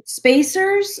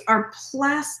spacers are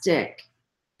plastic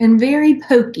and very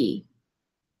pokey.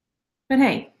 But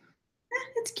hey,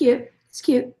 it's cute. It's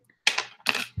cute.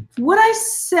 Would I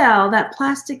sell that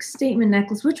plastic statement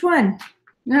necklace? Which one?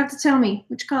 You have to tell me.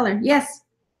 Which color? Yes.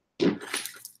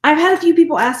 I've had a few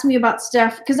people ask me about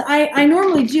stuff because I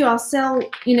normally do. I'll sell,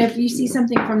 you know, if you see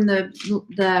something from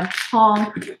the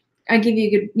haul, I give you a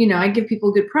good, you know, I give people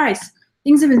a good price.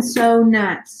 Things have been so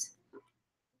nuts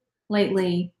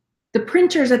lately. The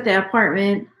printers at the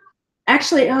apartment,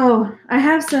 actually, oh, I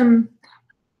have some,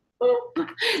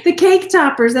 the cake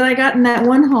toppers that I got in that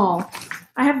one haul.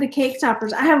 I have the cake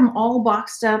toppers. I have them all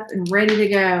boxed up and ready to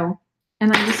go.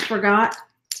 And I just forgot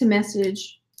to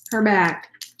message her back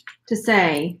to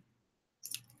say,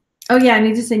 oh yeah, I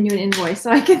need to send you an invoice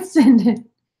so I can send it.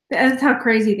 That's how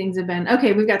crazy things have been.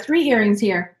 Okay, we've got 3 earrings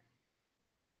here.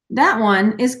 That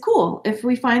one is cool. If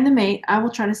we find the mate, I will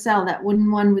try to sell that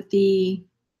wooden one with the,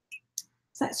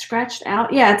 is that scratched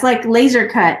out? Yeah, it's like laser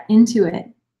cut into it.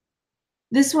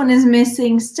 This one is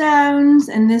missing stones,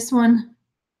 and this one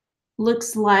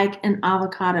looks like an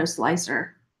avocado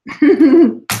slicer.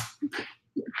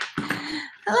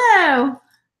 Hello.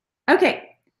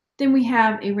 Okay, then we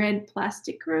have a red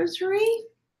plastic rosary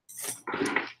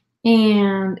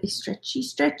and a stretchy.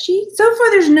 So far,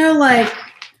 there's no like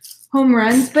home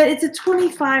runs, but it's a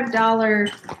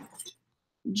 $25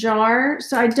 jar.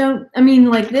 So I mean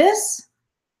like this,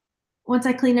 once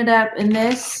I clean it up, and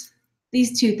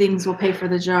these 2 things will pay for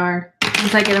the jar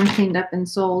once I get them cleaned up and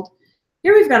sold.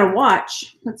 Here we've got a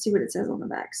watch. Let's see what it says on the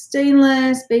back.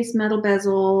 Stainless, base metal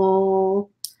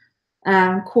bezel,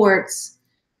 quartz.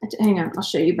 Hang on, I'll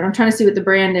show you, but I'm trying to see what the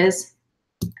brand is.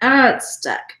 Ah, it's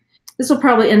stuck. This will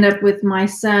probably end up with my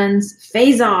son's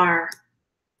Phasar.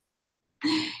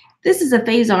 This is a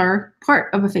Phasar,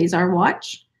 part of a Phasar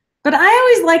watch. But I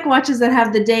always like watches that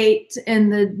have the date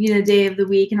and the day of the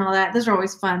week and all that. Those are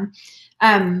always fun.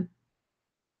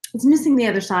 It's missing the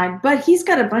other side, but he's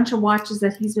got a bunch of watches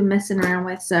that he's been messing around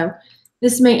with. So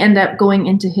this may end up going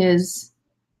into his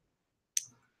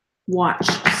watch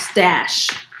stash.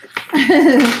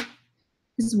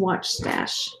 His watch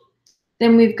stash.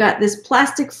 Then we've got this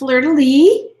plastic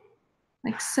fleur-de-lis,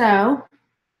 like so.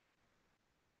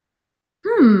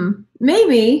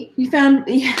 Maybe you found,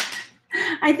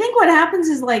 I think what happens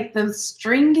is like the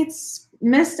string gets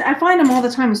messed. I find them all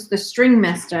the time with the string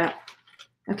messed up.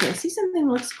 Okay, I see something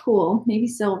that looks cool. Maybe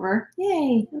silver.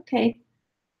 Yay, okay.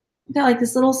 Got like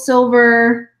this little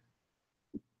silver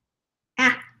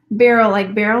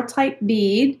barrel type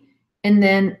bead, and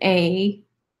then a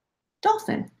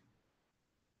dolphin.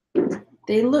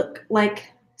 They look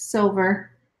like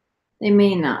silver. They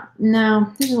may not.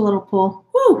 No, there's a little pull.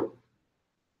 Woo!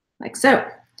 Like so.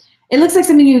 It looks like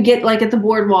something you get like at the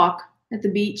boardwalk at the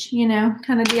beach, you know,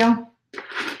 kind of deal.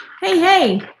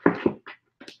 Hey.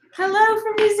 Hello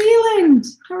from New Zealand.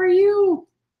 How are you?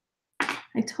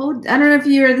 I don't know if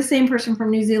you're the same person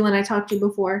from New Zealand I talked to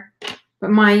before,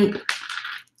 but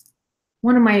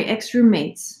one of my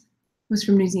ex-roommates was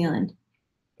from New Zealand,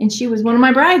 and she was one of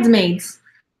my bridesmaids.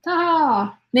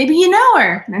 Ah, maybe you know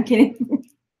her. No, I'm kidding.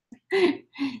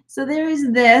 So there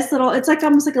is this little, it's like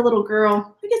almost like a little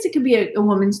girl. I guess it could be a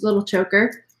woman's little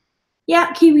choker.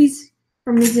 Yeah, Kiwis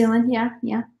from New Zealand.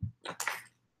 Yeah.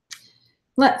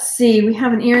 Let's see. We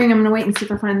have an earring. I'm going to wait and see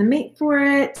if I find the mate for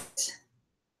it.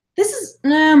 This is,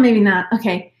 no, maybe not.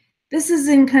 Okay. This is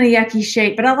in kind of yucky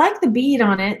shape, but I like the bead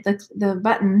on it, the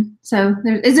button. So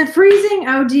is it freezing?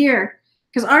 Oh, dear.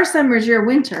 Because our summer is your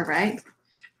winter, right?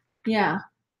 Yeah.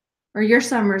 Or your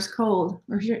summer is cold.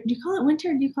 Or do you call it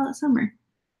winter or do you call it summer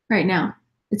right now?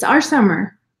 It's our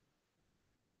summer.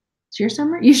 It's your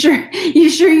summer? You sure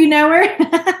you know her?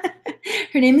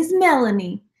 Her name is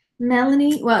Melanie.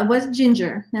 Melanie, well, it was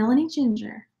Ginger. Melanie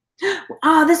Ginger.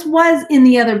 Oh, this was in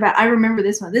the other bag. I remember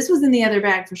this one. This was in the other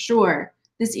bag for sure.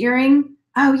 This earring.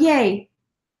 Oh, yay.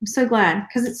 I'm so glad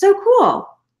because it's so cool.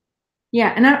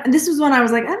 Yeah, and this was one I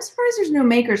was like, I'm surprised there's no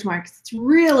maker's marks. It's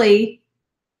really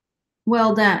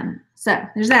well done. So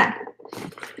there's that.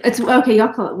 It's okay.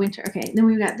 Y'all call it winter. Okay, then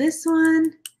we've got this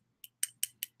one.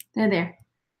 There.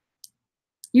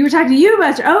 You were talking to you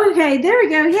about your. Oh, okay. There we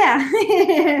go.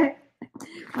 Yeah.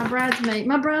 My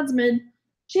bridesmaid.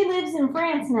 She lives in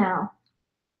France now.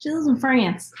 She lives in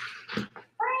France. So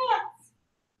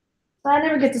I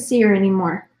never get to see her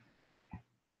anymore.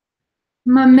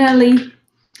 My Melly.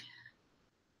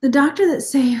 The doctor that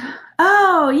saved.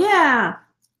 Oh, yeah.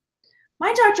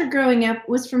 My doctor growing up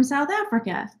was from South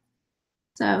Africa.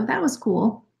 So that was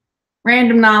cool.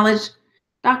 Random knowledge.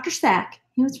 Dr. Sack.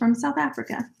 He was from South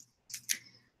Africa.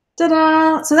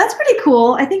 Ta-da! So that's pretty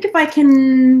cool. I think if I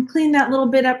can clean that little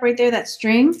bit up right there, that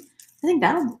string, I think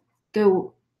that'll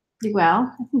go pretty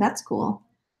well. I think that's cool.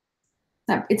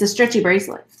 It's a stretchy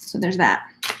bracelet. So there's that.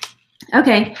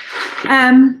 Okay.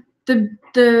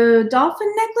 The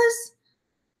dolphin necklace.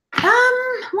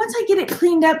 Once I get it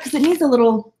cleaned up, because it needs a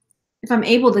little, if I'm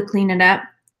able to clean it up,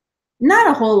 not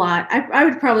a whole lot. I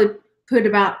would probably put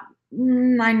about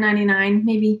 $9.99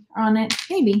 maybe on it.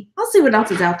 Maybe. I'll see what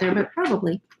else is out there, but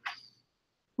probably.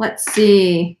 Let's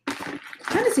see. I'm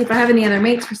trying to see if I have any other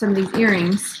mates for some of these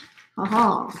earrings.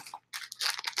 Aha.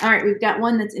 All right, we've got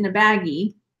one that's in a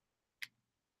baggie.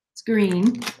 It's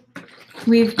green.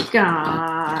 We've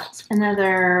got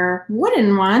another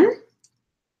wooden one.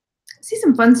 I see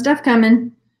some fun stuff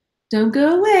coming. Don't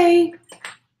go away.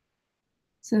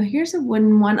 So here's a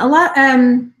wooden one. A lot.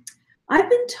 I've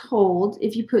been told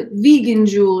if you put vegan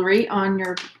jewelry on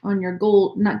your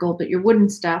gold, not gold, but your wooden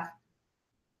stuff,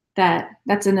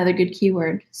 that's another good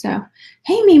keyword. So,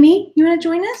 hey Mimi, you want to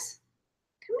join us?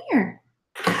 Come here.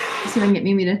 Let's see if I can get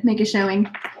Mimi to make a showing.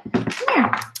 Come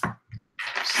here.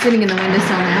 She's sitting in the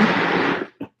windowsill now.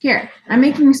 Here, I'm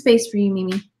making space for you,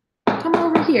 Mimi. Come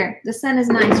over here. The sun is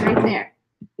nice right there.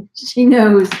 She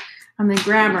knows I'm gonna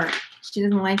grab her. She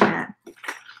doesn't like that.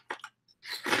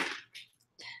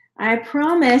 I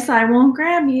promise I won't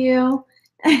grab you.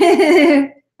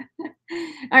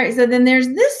 All right, so then there's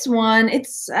this one.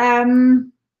 It's yeah,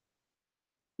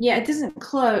 it doesn't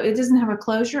close. It doesn't have a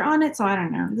closure on it, so I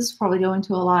don't know. This will probably go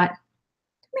into a lot.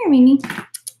 Come here, Mimi.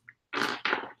 Come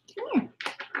here.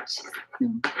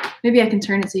 Maybe I can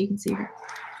turn it so you can see her.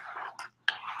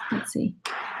 Let's see.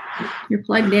 You're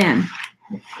plugged in.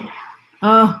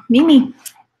 Oh, Mimi.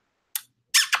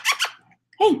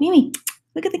 Hey, Mimi.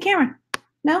 Look at the camera.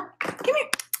 No? Come here.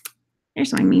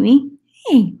 There's my Mimi.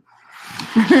 Hey.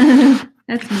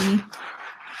 That's Mimi.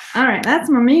 All right, that's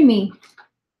my Mimi.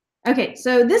 Okay,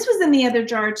 so this was in the other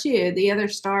jar too, the other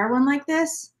star one like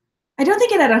this. I don't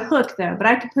think it had a hook though, but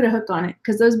I could put a hook on it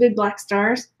because those big black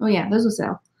stars, oh yeah, those will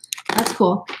sell. That's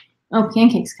cool. Oh,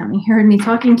 Pancake's coming. You heard me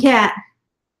talking cat.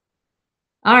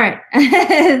 All right.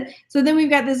 So then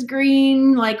we've got this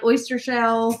green like oyster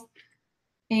shell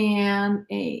and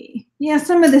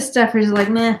some of this stuff is like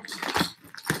meh.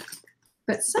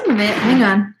 But some of it, hang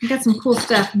on, I got some cool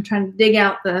stuff. I'm trying to dig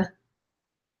out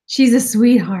she's a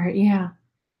sweetheart, yeah.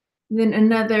 Then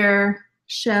another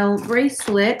shell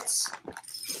bracelet.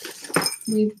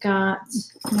 We've got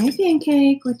my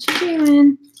Pancake. What you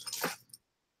doing?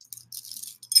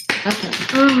 Okay.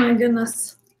 Oh my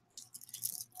goodness.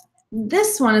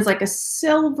 This one is like a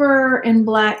silver and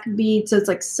black bead. So it's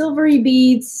like silvery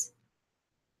beads.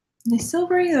 The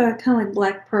silvery are kind of like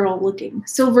black pearl looking.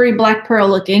 Silvery black pearl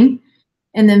looking.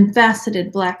 And then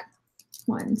faceted black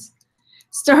ones.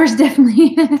 Stars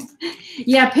definitely.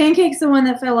 Yeah, Pancake's the one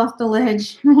that fell off the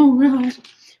ledge. Oh gosh.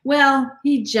 Well,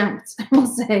 he jumped, I will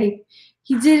say.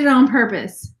 He did it on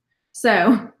purpose.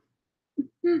 So,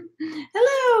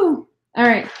 hello. All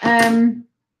right.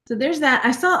 So there's that.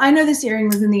 I know this earring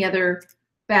was in the other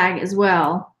bag as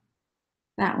well.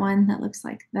 That one that looks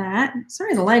like that.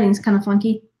 Sorry, the lighting's kind of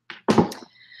funky.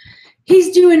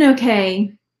 He's doing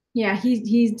okay. Yeah,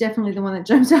 he's definitely the one that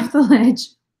jumped off the ledge.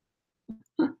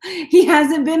 He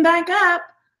hasn't been back up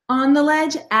on the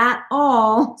ledge at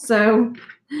all. So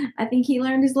I think he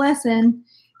learned his lesson.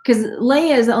 Because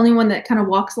Leia is the only one that kind of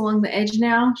walks along the edge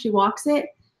now. She walks it.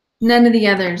 None of the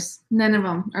others, none of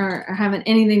them are having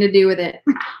anything to do with it.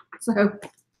 So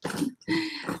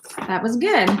that was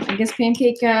good. I guess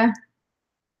Pancake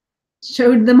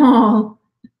showed them all.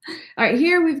 All right,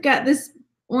 here we've got this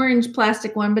orange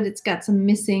plastic one, but it's got some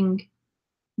missing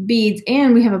beads,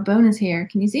 and we have a bonus hair.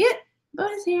 Can you see it?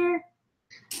 Bonus hair.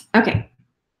 Okay.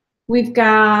 We've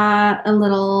got a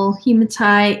little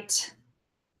hematite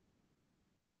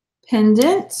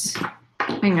pendant.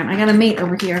 Hang on, I got a mate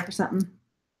over here for something.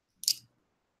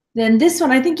 Then this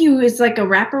one, I think is like a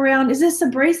wraparound. Is this a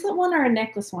bracelet one or a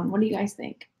necklace one? What do you guys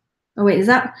think? Oh, wait, is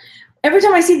that? Every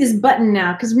time I see this button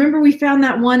now, because remember we found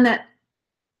that one that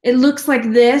it looks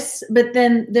like this, but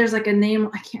then there's like a name.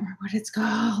 I can't remember what it's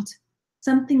called.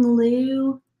 Something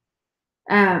Lou.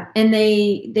 And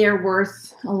they're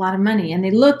worth a lot of money, and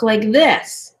they look like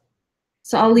this.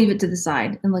 So I'll leave it to the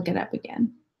side and look it up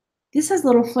again. This has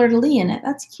little fleur-de-lis in it.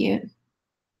 That's cute.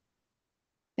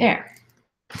 There.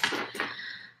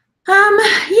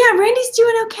 Yeah, Randy's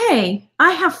doing okay.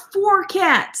 I have 4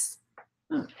 cats.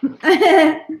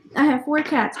 I have 4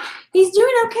 cats. He's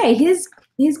doing okay. His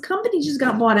company just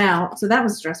got bought out, so that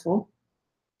was stressful.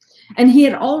 And he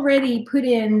had already put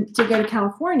in to go to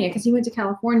California because he went to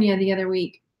California the other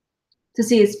week to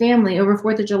see his family over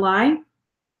 4th of July.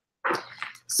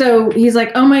 So he's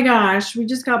like, oh my gosh, we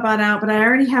just got bought out, but I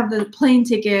already have the plane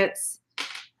tickets.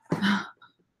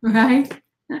 Right?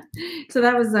 So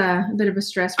that was a bit of a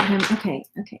stress for him. Okay.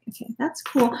 That's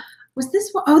cool. Was this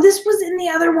one? Oh, this was in the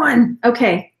other one.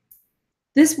 Okay.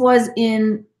 This was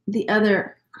in the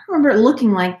other. I don't remember it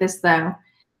looking like this, though.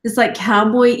 This like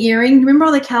cowboy earring. Remember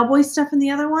all the cowboy stuff in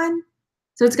the other one?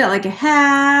 So it's got like a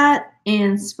hat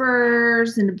and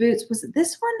spurs and the boots. Was it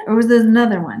this one or was there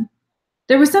another one?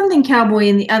 There was something cowboy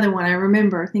in the other one. I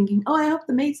remember thinking, oh, I hope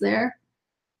the mate's there.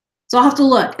 So I'll have to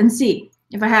look and see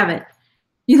if I have it.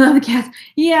 You love the cats?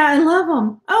 Yeah, I love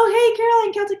them. Oh, hey,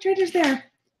 Caroline, Celtic Trader's there.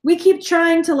 We keep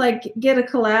trying to like get a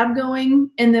collab going,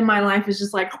 and then my life is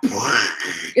just like,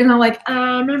 and I'm like,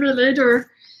 maybe later.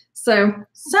 So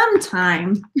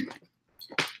sometime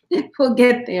we'll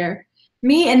get there.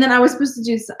 Me, and then I was supposed to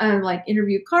do like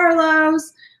interview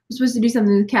Carlos. I'm supposed to do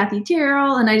something with Kathy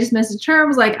Terrell, and I just messaged her. I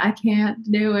was like, I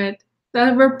can't do it. The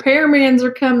repairmans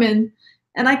are coming,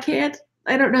 and I can't.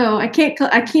 I don't know. I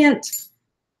can't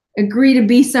agree to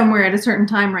be somewhere at a certain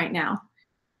time right now.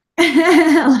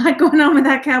 A lot going on with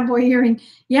that cowboy earring.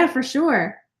 Yeah, for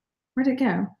sure. Where'd it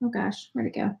go? Oh gosh, where'd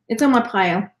it go? It's on my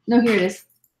pile. No, here it is.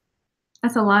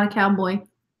 That's a lot of cowboy.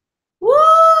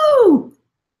 Woo!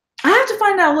 I have to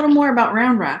find out a little more about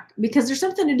Round Rock because there's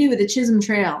something to do with the Chisholm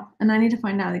Trail, and I need to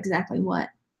find out exactly what.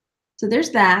 So there's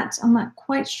that. I'm not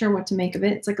quite sure what to make of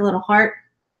it. It's like a little heart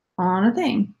on a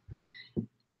thing.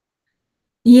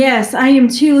 Yes, I am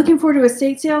too. Looking forward to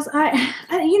estate sales. I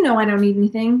you know I don't need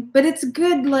anything, but it's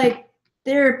good like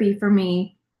therapy for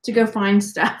me to go find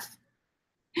stuff.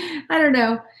 I don't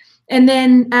know. And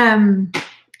then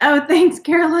oh, thanks,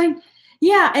 Caroline.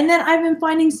 Yeah, and then I've been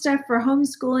finding stuff for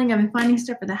homeschooling. I've been finding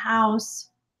stuff for the house.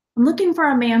 I'm looking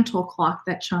for a mantle clock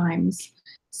that chimes.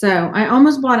 So I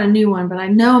almost bought a new one, but I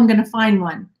know I'm going to find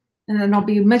one, and then I'll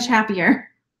be much happier.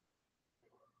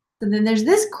 So then there's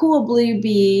this cool blue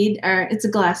bead, or it's a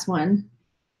glass one.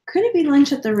 Could it be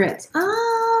lunch at the Ritz?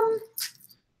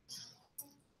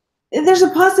 There's a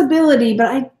possibility, but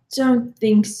I don't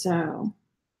think so.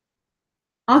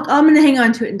 I'm going to hang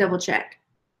on to it and double check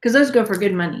because those go for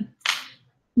good money.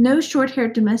 No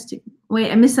short-haired domestic. Wait,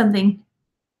 I missed something.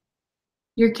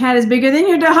 Your cat is bigger than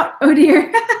your dog. Oh, dear.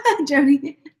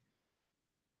 Joni.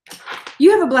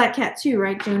 You have a black cat too,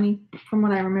 right, Joni? From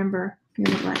what I remember, you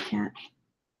have a black cat.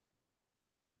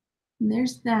 And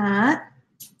there's that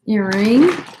earring.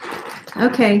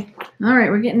 Okay. All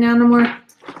right, we're getting down to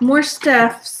more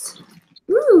stuffs.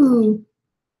 Ooh.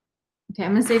 Okay,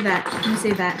 I'm going to save that.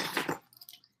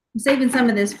 I'm saving some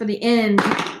of this for the end.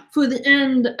 For the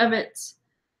end of it.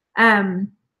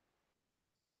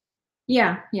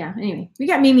 Yeah. Anyway, we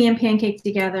got Mimi and Pancake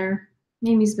together.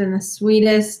 Mimi's been the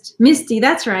sweetest. Misty,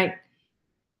 that's right.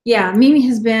 Yeah, Mimi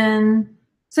has been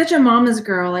such a mama's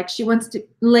girl. Like she wants to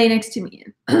lay next to me.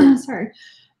 Sorry.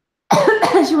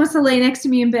 She wants to lay next to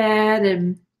me in bed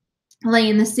and lay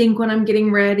in the sink when I'm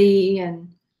getting ready. And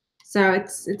so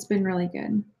it's been really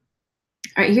good.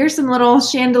 All right, here's some little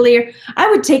chandelier. I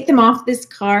would take them off this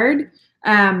card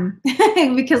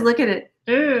because look at it.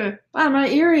 Ugh, wow, my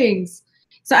earrings.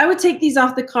 So I would take these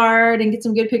off the card and get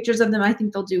some good pictures of them. I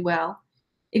think they'll do well.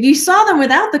 If you saw them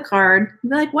without the card, you'd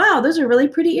be like, wow, those are really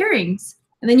pretty earrings.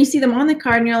 And then you see them on the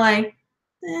card and you're like,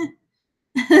 eh.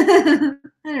 I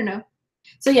don't know.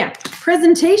 So yeah,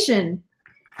 presentation.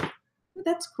 Oh,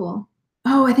 that's cool.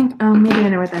 Oh, I think, oh, maybe I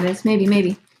know what that is.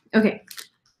 Maybe. Okay.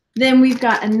 Then we've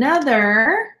got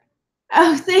another.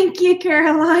 Oh, thank you,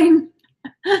 Caroline.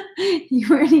 You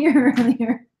weren't here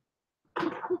earlier.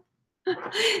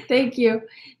 Thank you.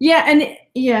 Yeah, and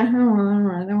yeah, I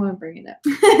don't want to bring it up.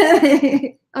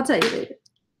 I'll tell you later.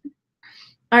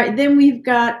 All right, then we've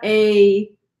got a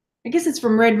I guess it's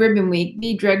from Red Ribbon Week.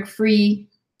 Be drug-free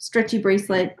stretchy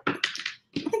bracelet. I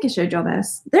think I showed y'all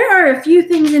this. There are a few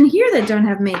things in here that don't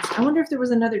have mates. I wonder if there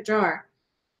was another jar.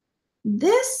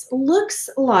 This looks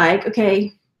like,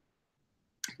 okay,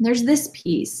 there's this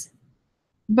piece.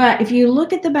 But if you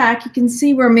look at the back, you can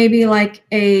see where maybe like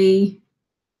a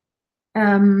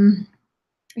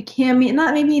cameo,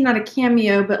 not a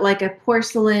cameo, but like a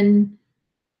porcelain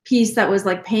piece that was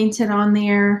like painted on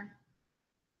there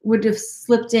would have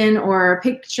slipped in, or a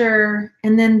picture.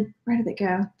 And then where did it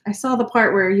go? I saw the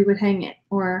part where you would hang it,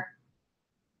 or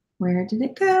where did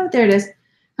it go? There it is.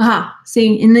 Aha,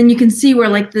 see, and then you can see where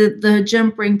like the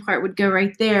jump ring part would go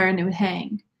right there and it would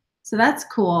hang. So that's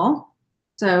cool.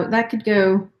 So that could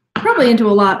go probably into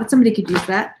a lot, but somebody could use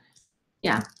that.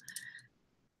 Yeah.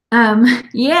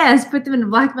 Yes, put them in a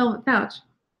black velvet pouch.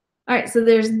 All right, so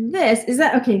there's this. Is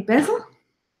that okay? Bezel?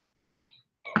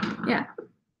 Yeah.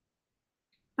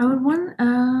 I would want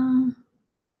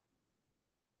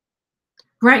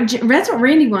right. That's what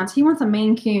Randy wants. He wants a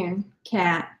Maine Coon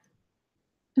cat.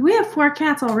 We have 4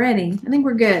 cats already. I think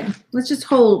we're good. Let's just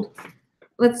hold.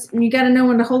 You got to know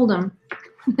when to hold them.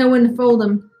 Know when to fold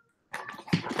them.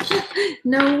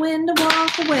 Know when to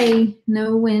walk away.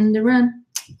 Know when to run.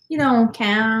 You don't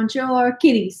count your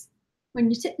kitties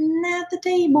when you're sitting at the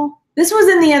table. This was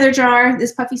in the other jar,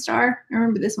 this Puffy Star. I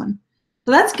remember this one.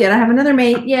 So that's good. I have another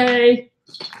mate. Yay.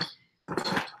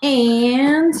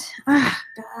 And,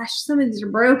 gosh, some of these are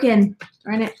broken.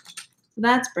 Darn it. So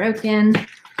that's broken.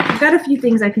 I've got a few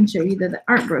things I can show you that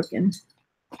aren't broken.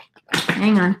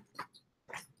 Hang on.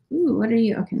 Ooh, what are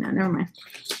you? Okay, no, never mind.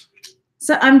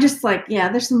 So I'm just like, yeah,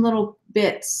 there's some little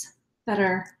bits that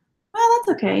are, well,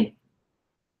 that's okay.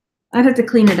 I'd have to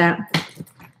clean it out.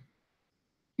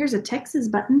 Here's a Texas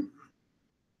button,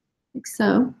 like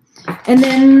so. And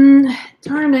then,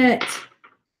 darn it,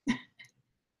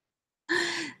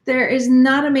 there is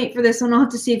not a mate for this one. I'll have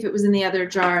to see if it was in the other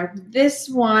jar. This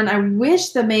one, I wish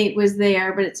the mate was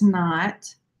there, but it's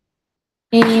not.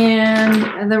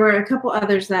 And there were a couple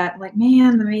others that, like,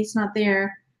 man, the mate's not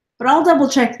there. But I'll double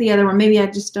check the other one. Maybe I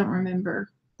just don't remember.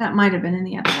 That might have been in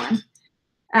the other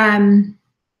one.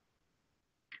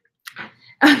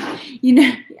 You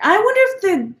know, I wonder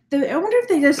if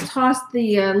they just tossed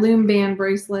the loom band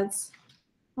bracelets.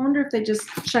 I wonder if they just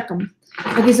check them.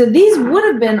 Okay, so these would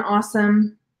have been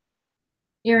awesome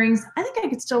earrings. I think I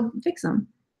could still fix them.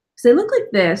 So they look like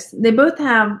this. They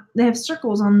have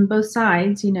circles on both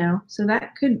sides, you know, so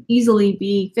that could easily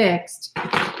be fixed.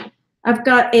 I've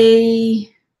got a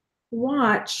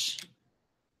watch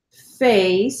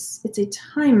face. It's a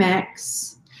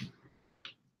Timex,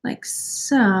 like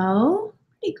so.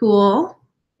 Pretty cool.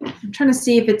 I'm trying to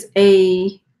see if it's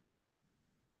a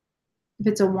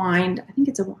wind. I think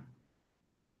it's a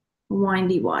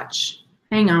windy watch.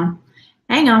 Hang on.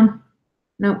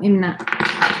 No, maybe not.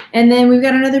 And then we've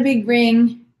got another big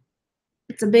ring.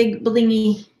 It's a big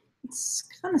blingy. It's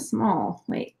kind of small.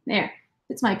 Wait, there.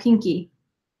 It's my pinky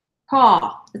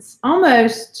paw. It's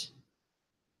almost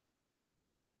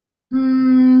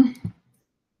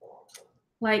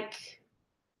like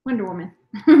Wonder Woman.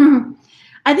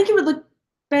 I think it would look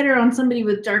better on somebody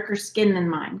with darker skin than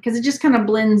mine, because it just kind of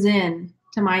blends in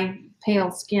to my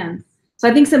pale skin. So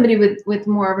I think somebody with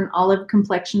more of an olive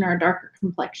complexion or a darker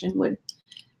complexion would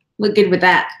look good with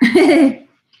that.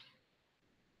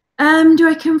 Do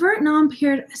I convert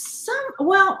non-paired?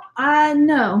 Well,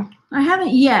 no, I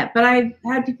haven't yet, but I've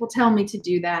had people tell me to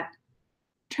do that.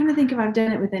 I'm trying to think if I've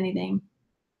done it with anything.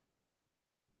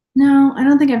 No, I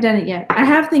don't think I've done it yet. I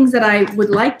have things that I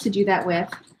would like to do that with.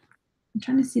 I'm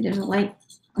trying to see. There's a light.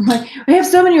 I'm like, I have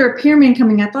so many repairmen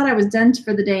coming. I thought I was done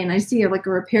for the day, and I see like a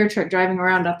repair truck driving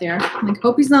around out there. I'm like,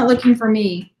 hope he's not looking for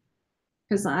me,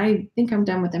 because I think I'm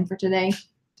done with him for today.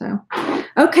 So,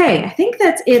 okay, I think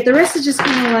that's it. The rest is just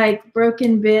kind of like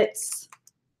broken bits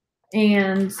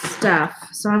and stuff.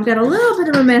 So I've got a little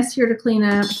bit of a mess here to clean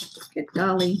up. Good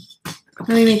golly. Let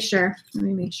me make sure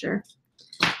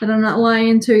that I'm not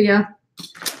lying to you.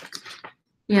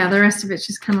 Yeah, the rest of it's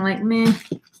just kind of like, meh.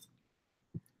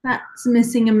 That's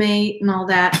missing a mate and all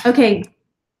that. Okay.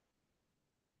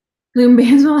 Loom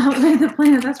bands will outweigh the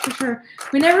planet, that's for sure.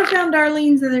 We never found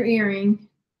Darlene's other earring.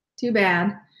 Too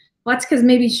bad. Well, that's because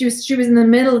maybe she was in the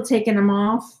middle of taking them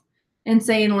off and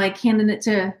saying, like, handing it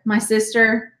to my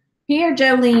sister. Here,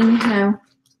 Jolene, no,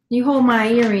 you hold my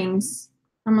earrings.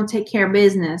 I'm going to take care of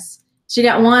business. She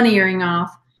got one earring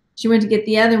off. She went to get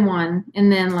the other one,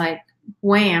 and then, like,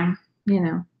 wham, you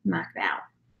know, knocked out.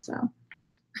 So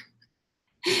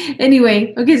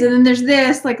anyway, okay, so then there's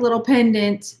this, like, little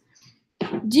pendant.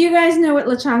 Do you guys know what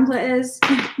La Chancla is?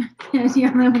 Do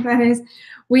y'all know what that is?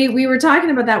 we were talking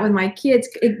about that with my kids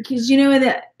because you know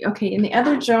that in the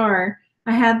other jar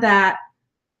I had that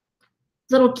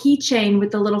little keychain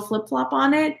with the little flip-flop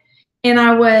on it, and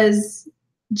I was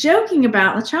joking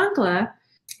about La Chancla,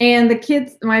 and the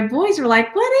kids, my boys, were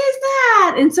like, "What is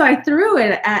that?" And so I threw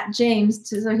it at James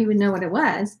so he would know what it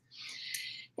was.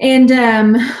 And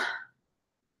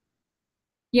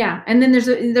yeah, and then there's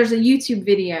a YouTube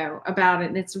video about it,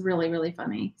 and it's really, really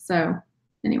funny. So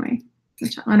anyway,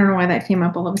 I don't know why that came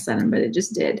up all of a sudden, but it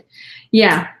just did.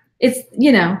 Yeah, it's,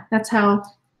 you know, that's how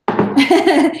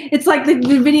it's like the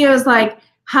video is like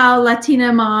how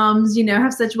Latina moms, you know,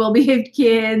 have such well-behaved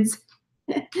kids.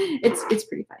 It's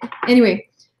pretty funny. Anyway,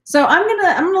 so I'm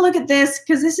gonna look at this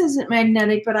because this isn't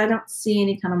magnetic, but I don't see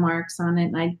any kind of marks on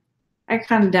it, and I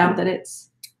kind of doubt that it's.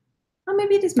 Oh,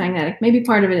 maybe it is magnetic. Maybe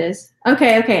part of it is.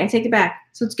 Okay, I take it back.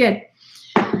 So it's good.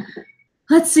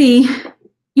 Let's see.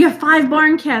 You have 5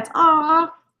 barn cats. Aw. I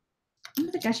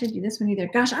don't think I should do this one either.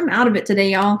 Gosh, I'm out of it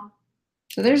today, y'all.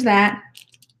 So there's that.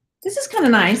 This is kind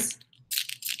of nice.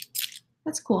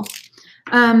 That's cool.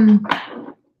 Oh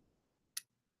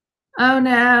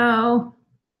no.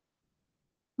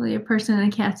 Really, a person in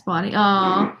a cat's body.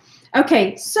 Oh.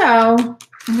 Okay, so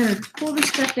I'm gonna pull this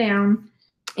stuff down,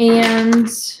 and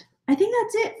I think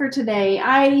that's it for today.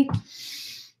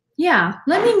 Yeah,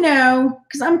 let me know,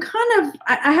 because I'm kind of,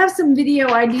 I have some video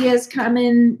ideas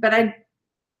coming, but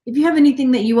if you have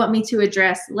anything that you want me to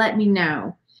address, let me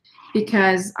know,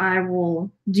 because I will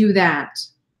do that.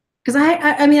 Because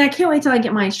I mean, I can't wait till I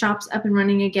get my shops up and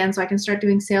running again so I can start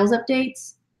doing sales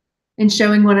updates and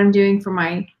showing what I'm doing for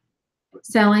my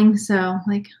selling. So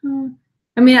like,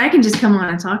 I mean, I can just come on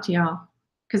and talk to y'all,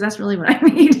 because that's really what I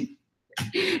need.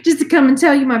 Just to come and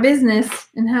tell you my business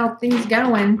and how things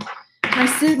going.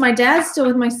 My dad's still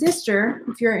with my sister,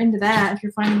 if you're into that, if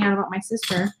you're finding out about my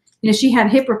sister. You know, she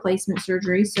had hip replacement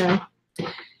surgery, so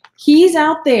he's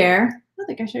out there. I don't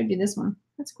think I showed you this one.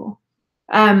 That's cool.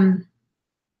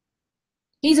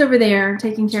 He's over there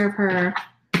taking care of her.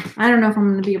 I don't know if I'm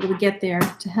going to be able to get there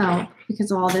to help because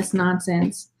of all this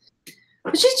nonsense.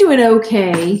 But she's doing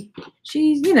okay.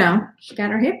 She's, you know, she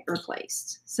got her hip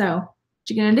replaced. So what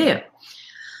you going to do?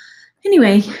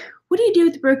 Anyway, what do you do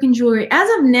with the broken jewelry? As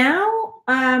of now,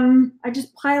 I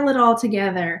just pile it all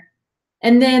together.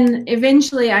 And then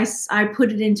eventually I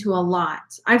put it into a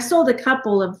lot. I've sold a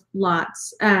couple of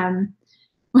lots.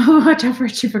 Watch out for a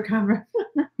chupacabra.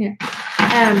 Yeah.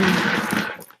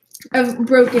 Of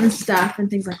broken stuff and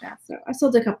things like that. So I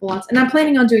sold a couple lots. And I'm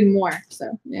planning on doing more.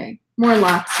 So yay, more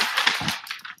lots.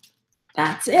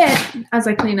 That's it as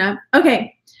I clean up.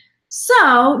 Okay.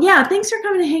 So, yeah, thanks for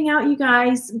coming to hang out, you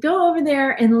guys. Go over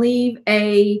there and leave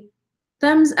a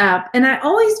thumbs up. And I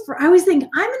always think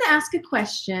I'm going to ask a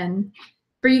question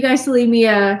for you guys to leave me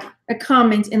a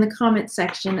comment in the comment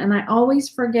section. And I always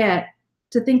forget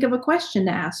to think of a question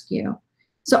to ask you.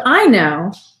 So I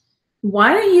know,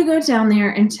 why don't you go down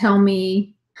there and tell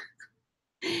me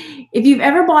if you've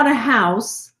ever bought a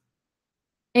house,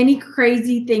 any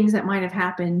crazy things that might have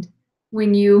happened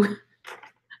when you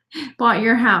bought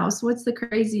your house. What's the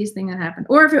craziest thing that happened?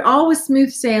 Or if it all was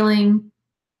smooth sailing.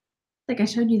 I think I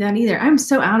showed you that either. I'm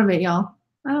so out of it, y'all.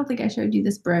 I don't think I showed you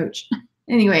this brooch.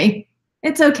 Anyway,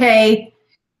 it's okay.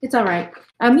 It's all right.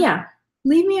 Yeah,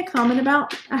 leave me a comment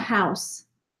about a house.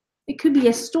 It could be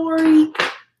a story.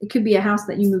 It could be a house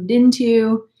that you moved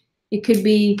into. It could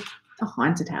be a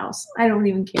haunted house. I don't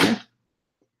even care.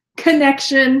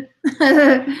 Connection.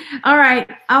 All right.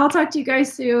 I'll talk to you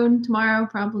guys soon. Tomorrow,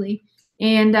 probably.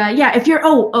 And yeah, if you're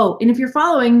and if you're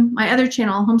following my other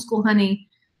channel, Homeschool Honey,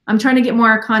 I'm trying to get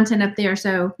more content up there.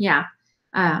 So yeah,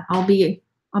 I'll be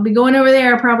going over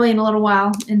there probably in a little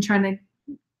while and trying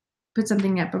to put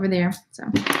something up over there. So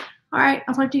all right,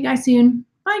 I'll talk to you guys soon.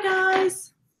 Bye guys.